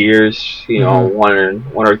huge years. One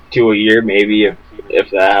or two a year, maybe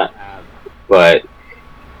if that. But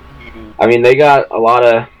I mean, they got a lot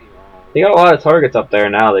of targets up there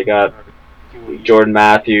now. They got Jordan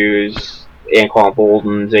Matthews, Anquan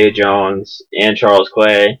Bolden, Zay Jones, and Charles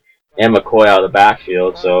Clay, and McCoy out of the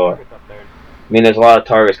backfield. So, I mean, there's a lot of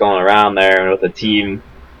targets going around there, and with a team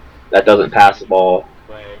that doesn't pass the ball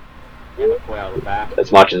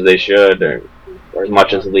as much as they should, or as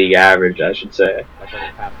much as the league average, I should say.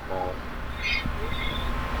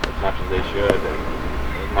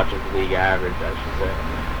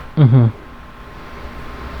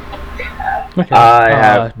 Okay. I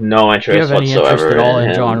have no interest do you have any whatsoever interest at all in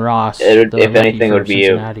him. John Ross? If anything, it would be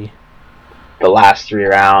the last 3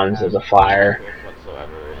 rounds as a flyer.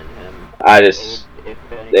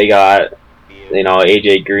 They got,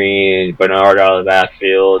 AJ Green, Bernard out of the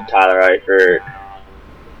backfield, Tyler Eifert.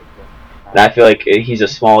 And I feel like he's a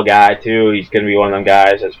small guy too. He's going to be one of them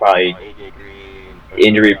guys that's probably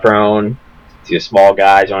injury prone. He's a small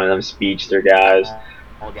guy. He's one of them speedster guys.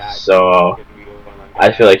 So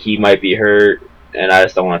I feel like he might be hurt, and I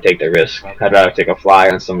just don't want to take the risk. I'd rather take a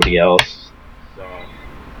fly on somebody else.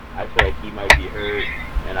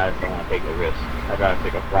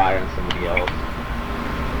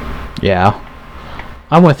 Yeah,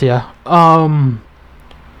 I'm with you.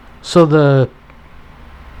 So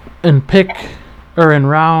in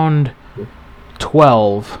round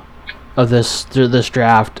 12 of this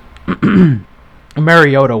draft,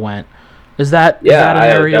 Mariota went. Is that an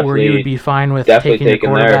area where you would be fine with taking a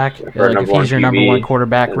quarterback? If he's your number one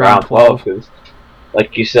quarterback, round 12?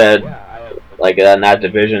 Like you said, like in that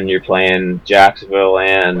division, you're playing Jacksonville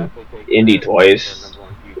and Indy twice,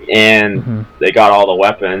 and they got all the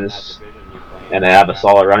weapons, and they have a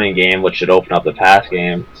solid running game, which should open up the pass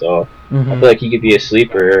game. So I feel like he could be a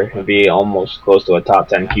sleeper and be almost close to a top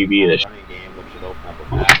 10 QB this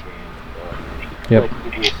year. Yep.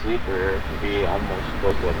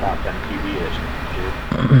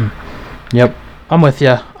 Yep, I'm with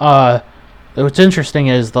you. What's interesting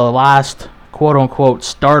is the last quote-unquote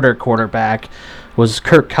starter quarterback was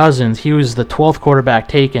Kirk Cousins. He was the 12th quarterback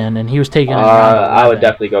taken, and he was taken in round 11. I would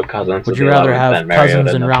definitely go Cousins. Would you rather have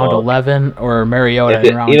Cousins in round 11 or Mariota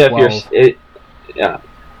in round 12?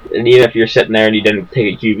 And even if you're sitting there and you didn't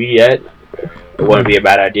take a QB yet, it wouldn't be a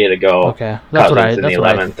bad idea to go Cousins in the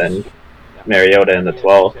 11th and Mariota in the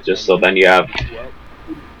 12th, just so then you have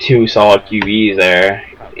 2 solid QBs there,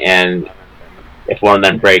 and if one of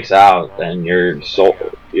them breaks out, then you're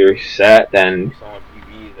set. Then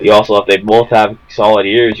you also, if they both have solid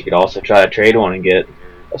years, you could also try to trade one and get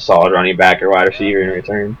a solid running back or wide receiver in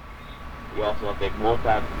return. you also, if they both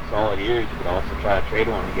have solid years, you could also try to trade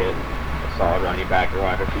one and get a solid running back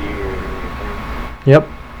around a few years. Yep.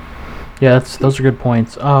 Yeah, those are good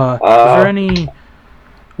points. Is there any?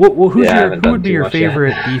 Who would be your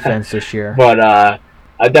favorite defense this year? But I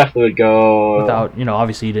definitely would go. Without,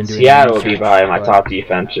 obviously you didn't do Seattle would be probably my top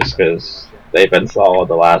defense just because they've been solid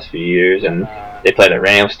the last few years, and they played the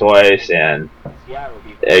Rams twice, and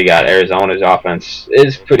they got Arizona's offense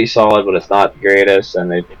is pretty solid, but it's not the greatest,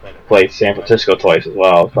 and they played San Francisco twice as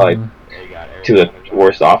well. Probably two of the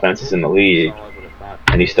worst offenses in the league,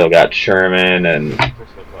 and you still got Sherman and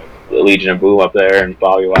the Legion of Boom up there, and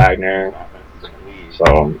Bobby Wagner.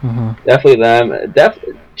 So definitely them.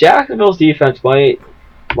 Jacksonville's defense might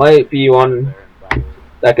be one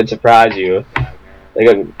that could surprise you. They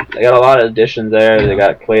got a lot of additions there. They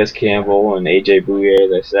got Calais Campbell and AJ Bouye,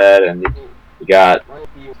 as I said, and you got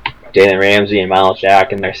Jalen Ramsey and Miles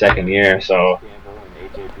Jack in their second year. So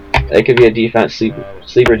they could be a defense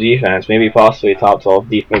sleeper defense, maybe possibly a top 12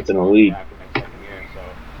 defense in the league.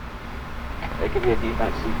 They could be a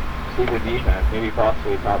sleeper defense, maybe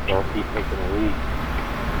possibly a top 12 defense in the league.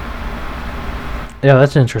 Yeah,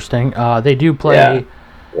 that's interesting. They do play. Yeah,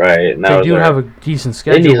 right. They do have a decent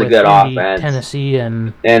schedule. Indy's a with good Indy, offense. Tennessee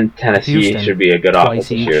and Tennessee Houston should be a good offense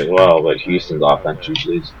this year as well, but Houston's offense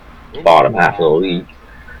usually is bottom half of the league.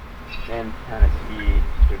 And Tennessee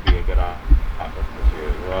should be a good offense this year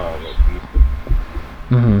as well, but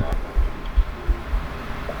Houston.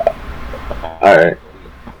 All right.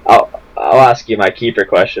 I'll ask you my keeper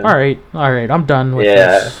question. All right. I'm done with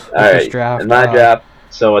this draft. In my draft,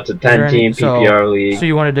 so it's a 10-team PPR league. So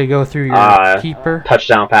you wanted to go through your keeper?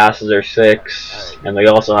 Touchdown passes are 6, and they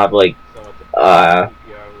also have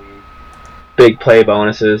big play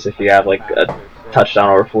bonuses if you have a touchdown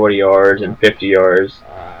over 40 yards and 50 yards,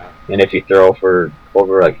 and if you throw for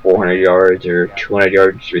over 400 yards or 200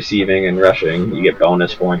 yards receiving and rushing, you get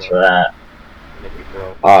bonus points for that.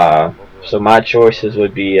 So my choices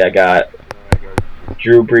would be, I got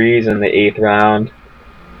Drew Brees in the 8th round,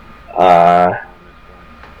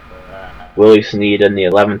 Willie Snead in the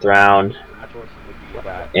 11th round,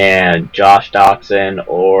 and Josh Doctson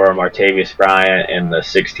or Martavis Bryant in the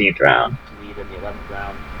 16th round.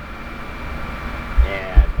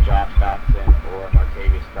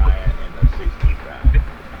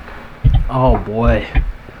 Oh boy.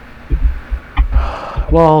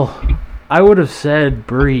 Well, I would have said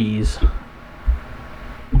Breeze,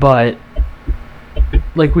 but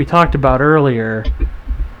like we talked about earlier,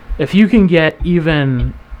 if you can get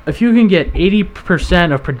 80%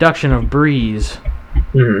 of production of Breeze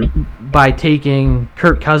by taking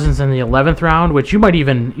Kirk Cousins in the 11th round, which you might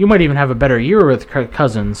even have a better year with Kirk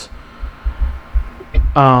Cousins.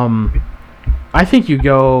 I think you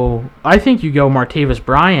go Martavis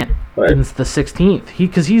Bryant in the 16th.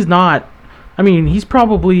 Because he's not. I mean, he's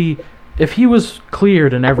probably, if he was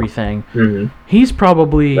cleared and everything, he's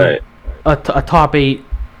probably a top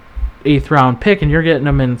 8th round pick, and you're getting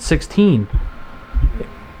him in 16.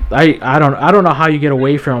 I don't know how you get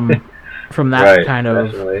away from that kind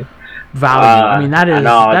of value. I mean,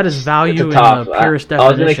 that is value in the purest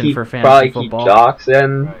definition for fantasy football. Probably keep Docs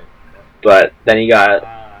in, but then he got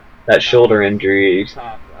that shoulder injury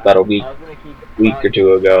about a week or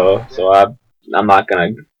two ago, so I'm not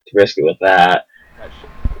gonna risk it with that.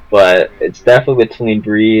 But it's definitely between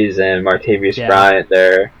Breeze and Martavis Bryant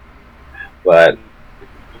there. But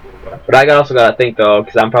I also gotta think though,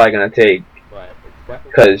 because I'm probably gonna take,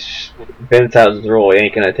 because Vince has his rule, he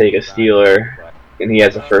ain't gonna take a Steeler, and he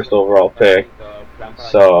has the first overall pick,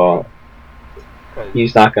 so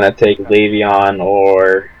he's not gonna take Le'Veon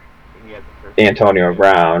or Antonio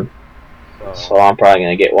Brown. So I'm probably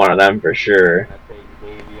gonna get one of them for sure.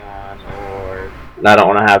 And I don't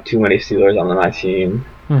want to have too many Steelers on my team.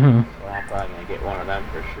 So I'm probably gonna get one of them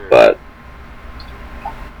for sure.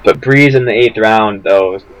 But Breeze in the 8th round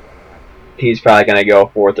though, he's probably gonna go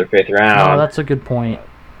 4th or 5th round. Oh, that's a good point.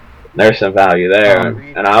 There's some value there,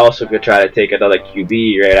 and I also could try to take another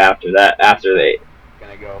QB right after that, after the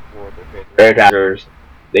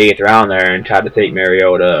 8th round there, and try to take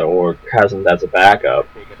Mariota or Cousins as a backup.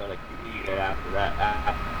 They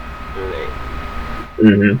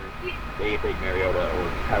take Mariota or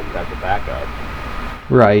Cousins as a backup.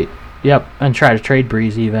 Right. Yep. And try to trade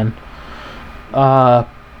Breeze even. Now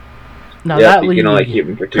that league, you can only keep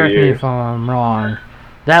him for 2 correct years. me if I'm wrong.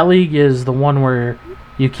 That league is the one where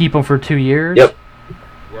you keep them for 2 years. Yep.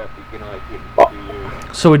 Yep. You can only keep him for 2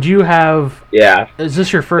 years. So would you have? Yeah. Is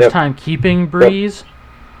this your first time keeping Breeze?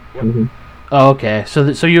 Yep. Oh, okay.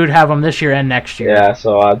 So you would have them this year and next year. Yeah.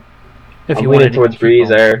 So if I'm you leaning wanted towards to Breeze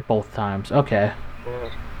there both times. Okay.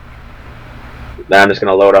 then I'm just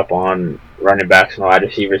gonna load up on running backs and wide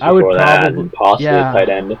receivers I would before that, probably- and possibly yeah. tight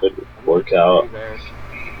end if it works out. Then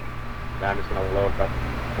I'm just gonna load up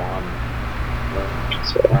on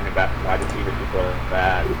So, running back and wide receivers before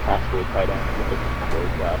that, possibly tight end if it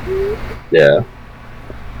works out. yeah.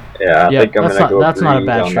 Yeah, I think I'm that's gonna go. that's not a Breeze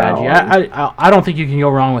bad on strategy. that one. I don't think you can go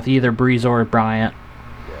wrong with either Breeze or Bryant.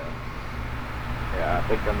 Yeah, I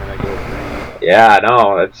think I'm gonna go Breeze. Yeah, I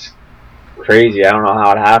know. It's crazy. I don't know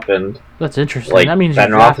how it happened. That's interesting. Like, That means you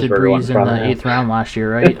Ben drafted Roethlisberger Breeze went in front the of him. 8th round last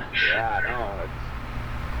year, right? Yeah, I know.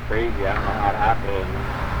 It's crazy. I don't know how it happened.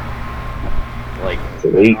 Like, It's a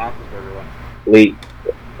leak. Roethlisberger went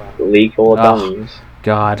League full of Ugh. dummies.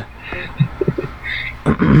 God.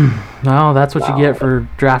 No, that's what you get for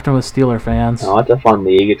drafting with Steeler fans. No, it's a fun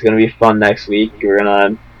league. It's gonna be fun next week. We're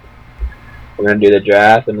gonna do the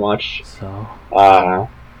draft and watch So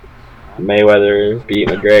Mayweather beat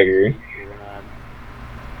McGregor.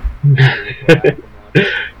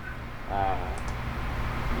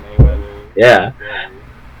 Mayweather. Yeah.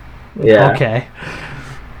 Yeah. Okay.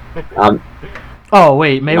 Um. Oh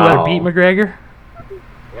wait, Mayweather No. beat McGregor?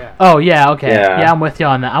 Yeah. Oh yeah, okay. Yeah. Yeah, I'm with you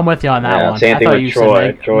on that. I'm with you on that Yeah, one. same I thing thought with you Troy.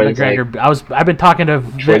 said Troy's McGregor. I've been talking to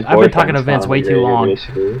Troy's I've been talking to boyfriend's Vince way too McGregor, long.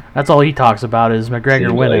 basically. That's all he talks about is McGregor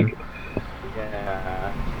Seems winning. like.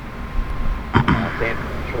 Yeah. Same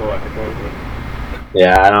for Troy.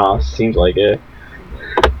 Yeah, I know. Seems like it.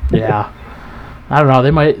 Yeah. I don't know.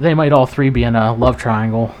 They might all three be in a love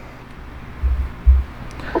triangle.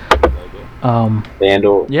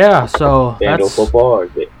 FanDuel. Yeah, so FanDuel that's football or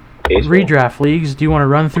baseball? redraft leagues. Do you want to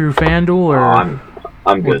run through FanDuel or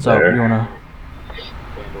I'm good what's up? there. You want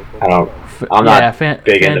I don't. to? I'm not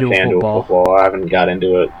big into FanDuel football. I haven't got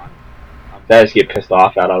into it. I just get pissed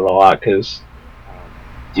off at it a lot because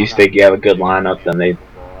you think you have a good lineup, then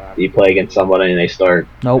you play against somebody and they start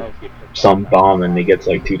Nope. some bum and he gets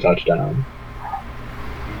like 2 touchdowns. You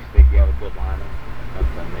think you have a good lineup, and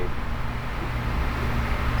then they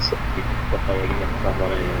play against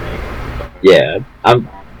somebody and they.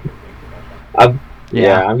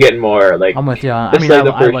 Yeah, I'm getting more like. I'm with you. I This mean, is I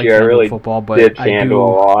the first like year I FanDuel really football, but did I FanDuel do. a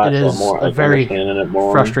lot, It so is I'm more a like very understanding it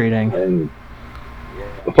more. frustrating. And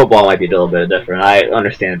football might be a little bit different. I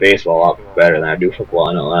understand baseball a lot better than I do football.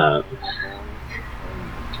 I know that.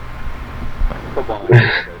 Football is a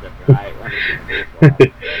little bit different. I understand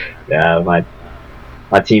baseball. Yeah,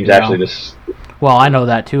 my team's Yeah. actually just Well, I know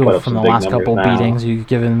that too Put up from the some big last couple numbers now. beatings you've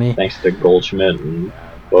given me. thanks to Goldschmidt and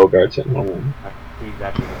Bogarts at home. He's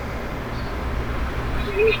actually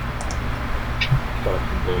put up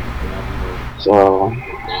some big numbers. So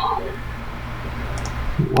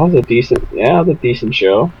that was a decent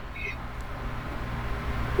show.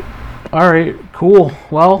 All right, cool.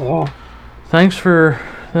 Well, Yeah. thanks for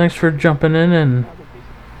jumping in and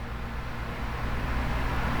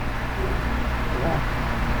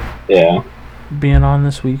Yeah. being on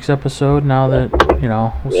this week's episode. Now that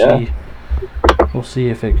Yeah. we'll see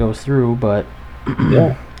if it goes through, but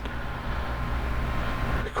Yeah.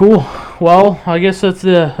 cool. Well, I guess that's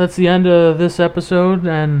the end of this episode,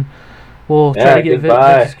 and we'll try Yeah, to get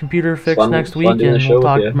goodbye. Vic's computer fixed Fun- next fun week, doing the and show we'll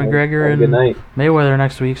talk with you. McGregor Have a good and night. Mayweather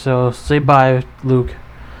next week. So say bye, Luke.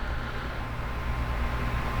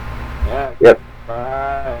 Yeah. Yep.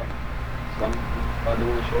 Bye. Fun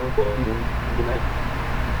doing the show. Good night.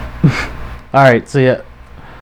 All right, see ya.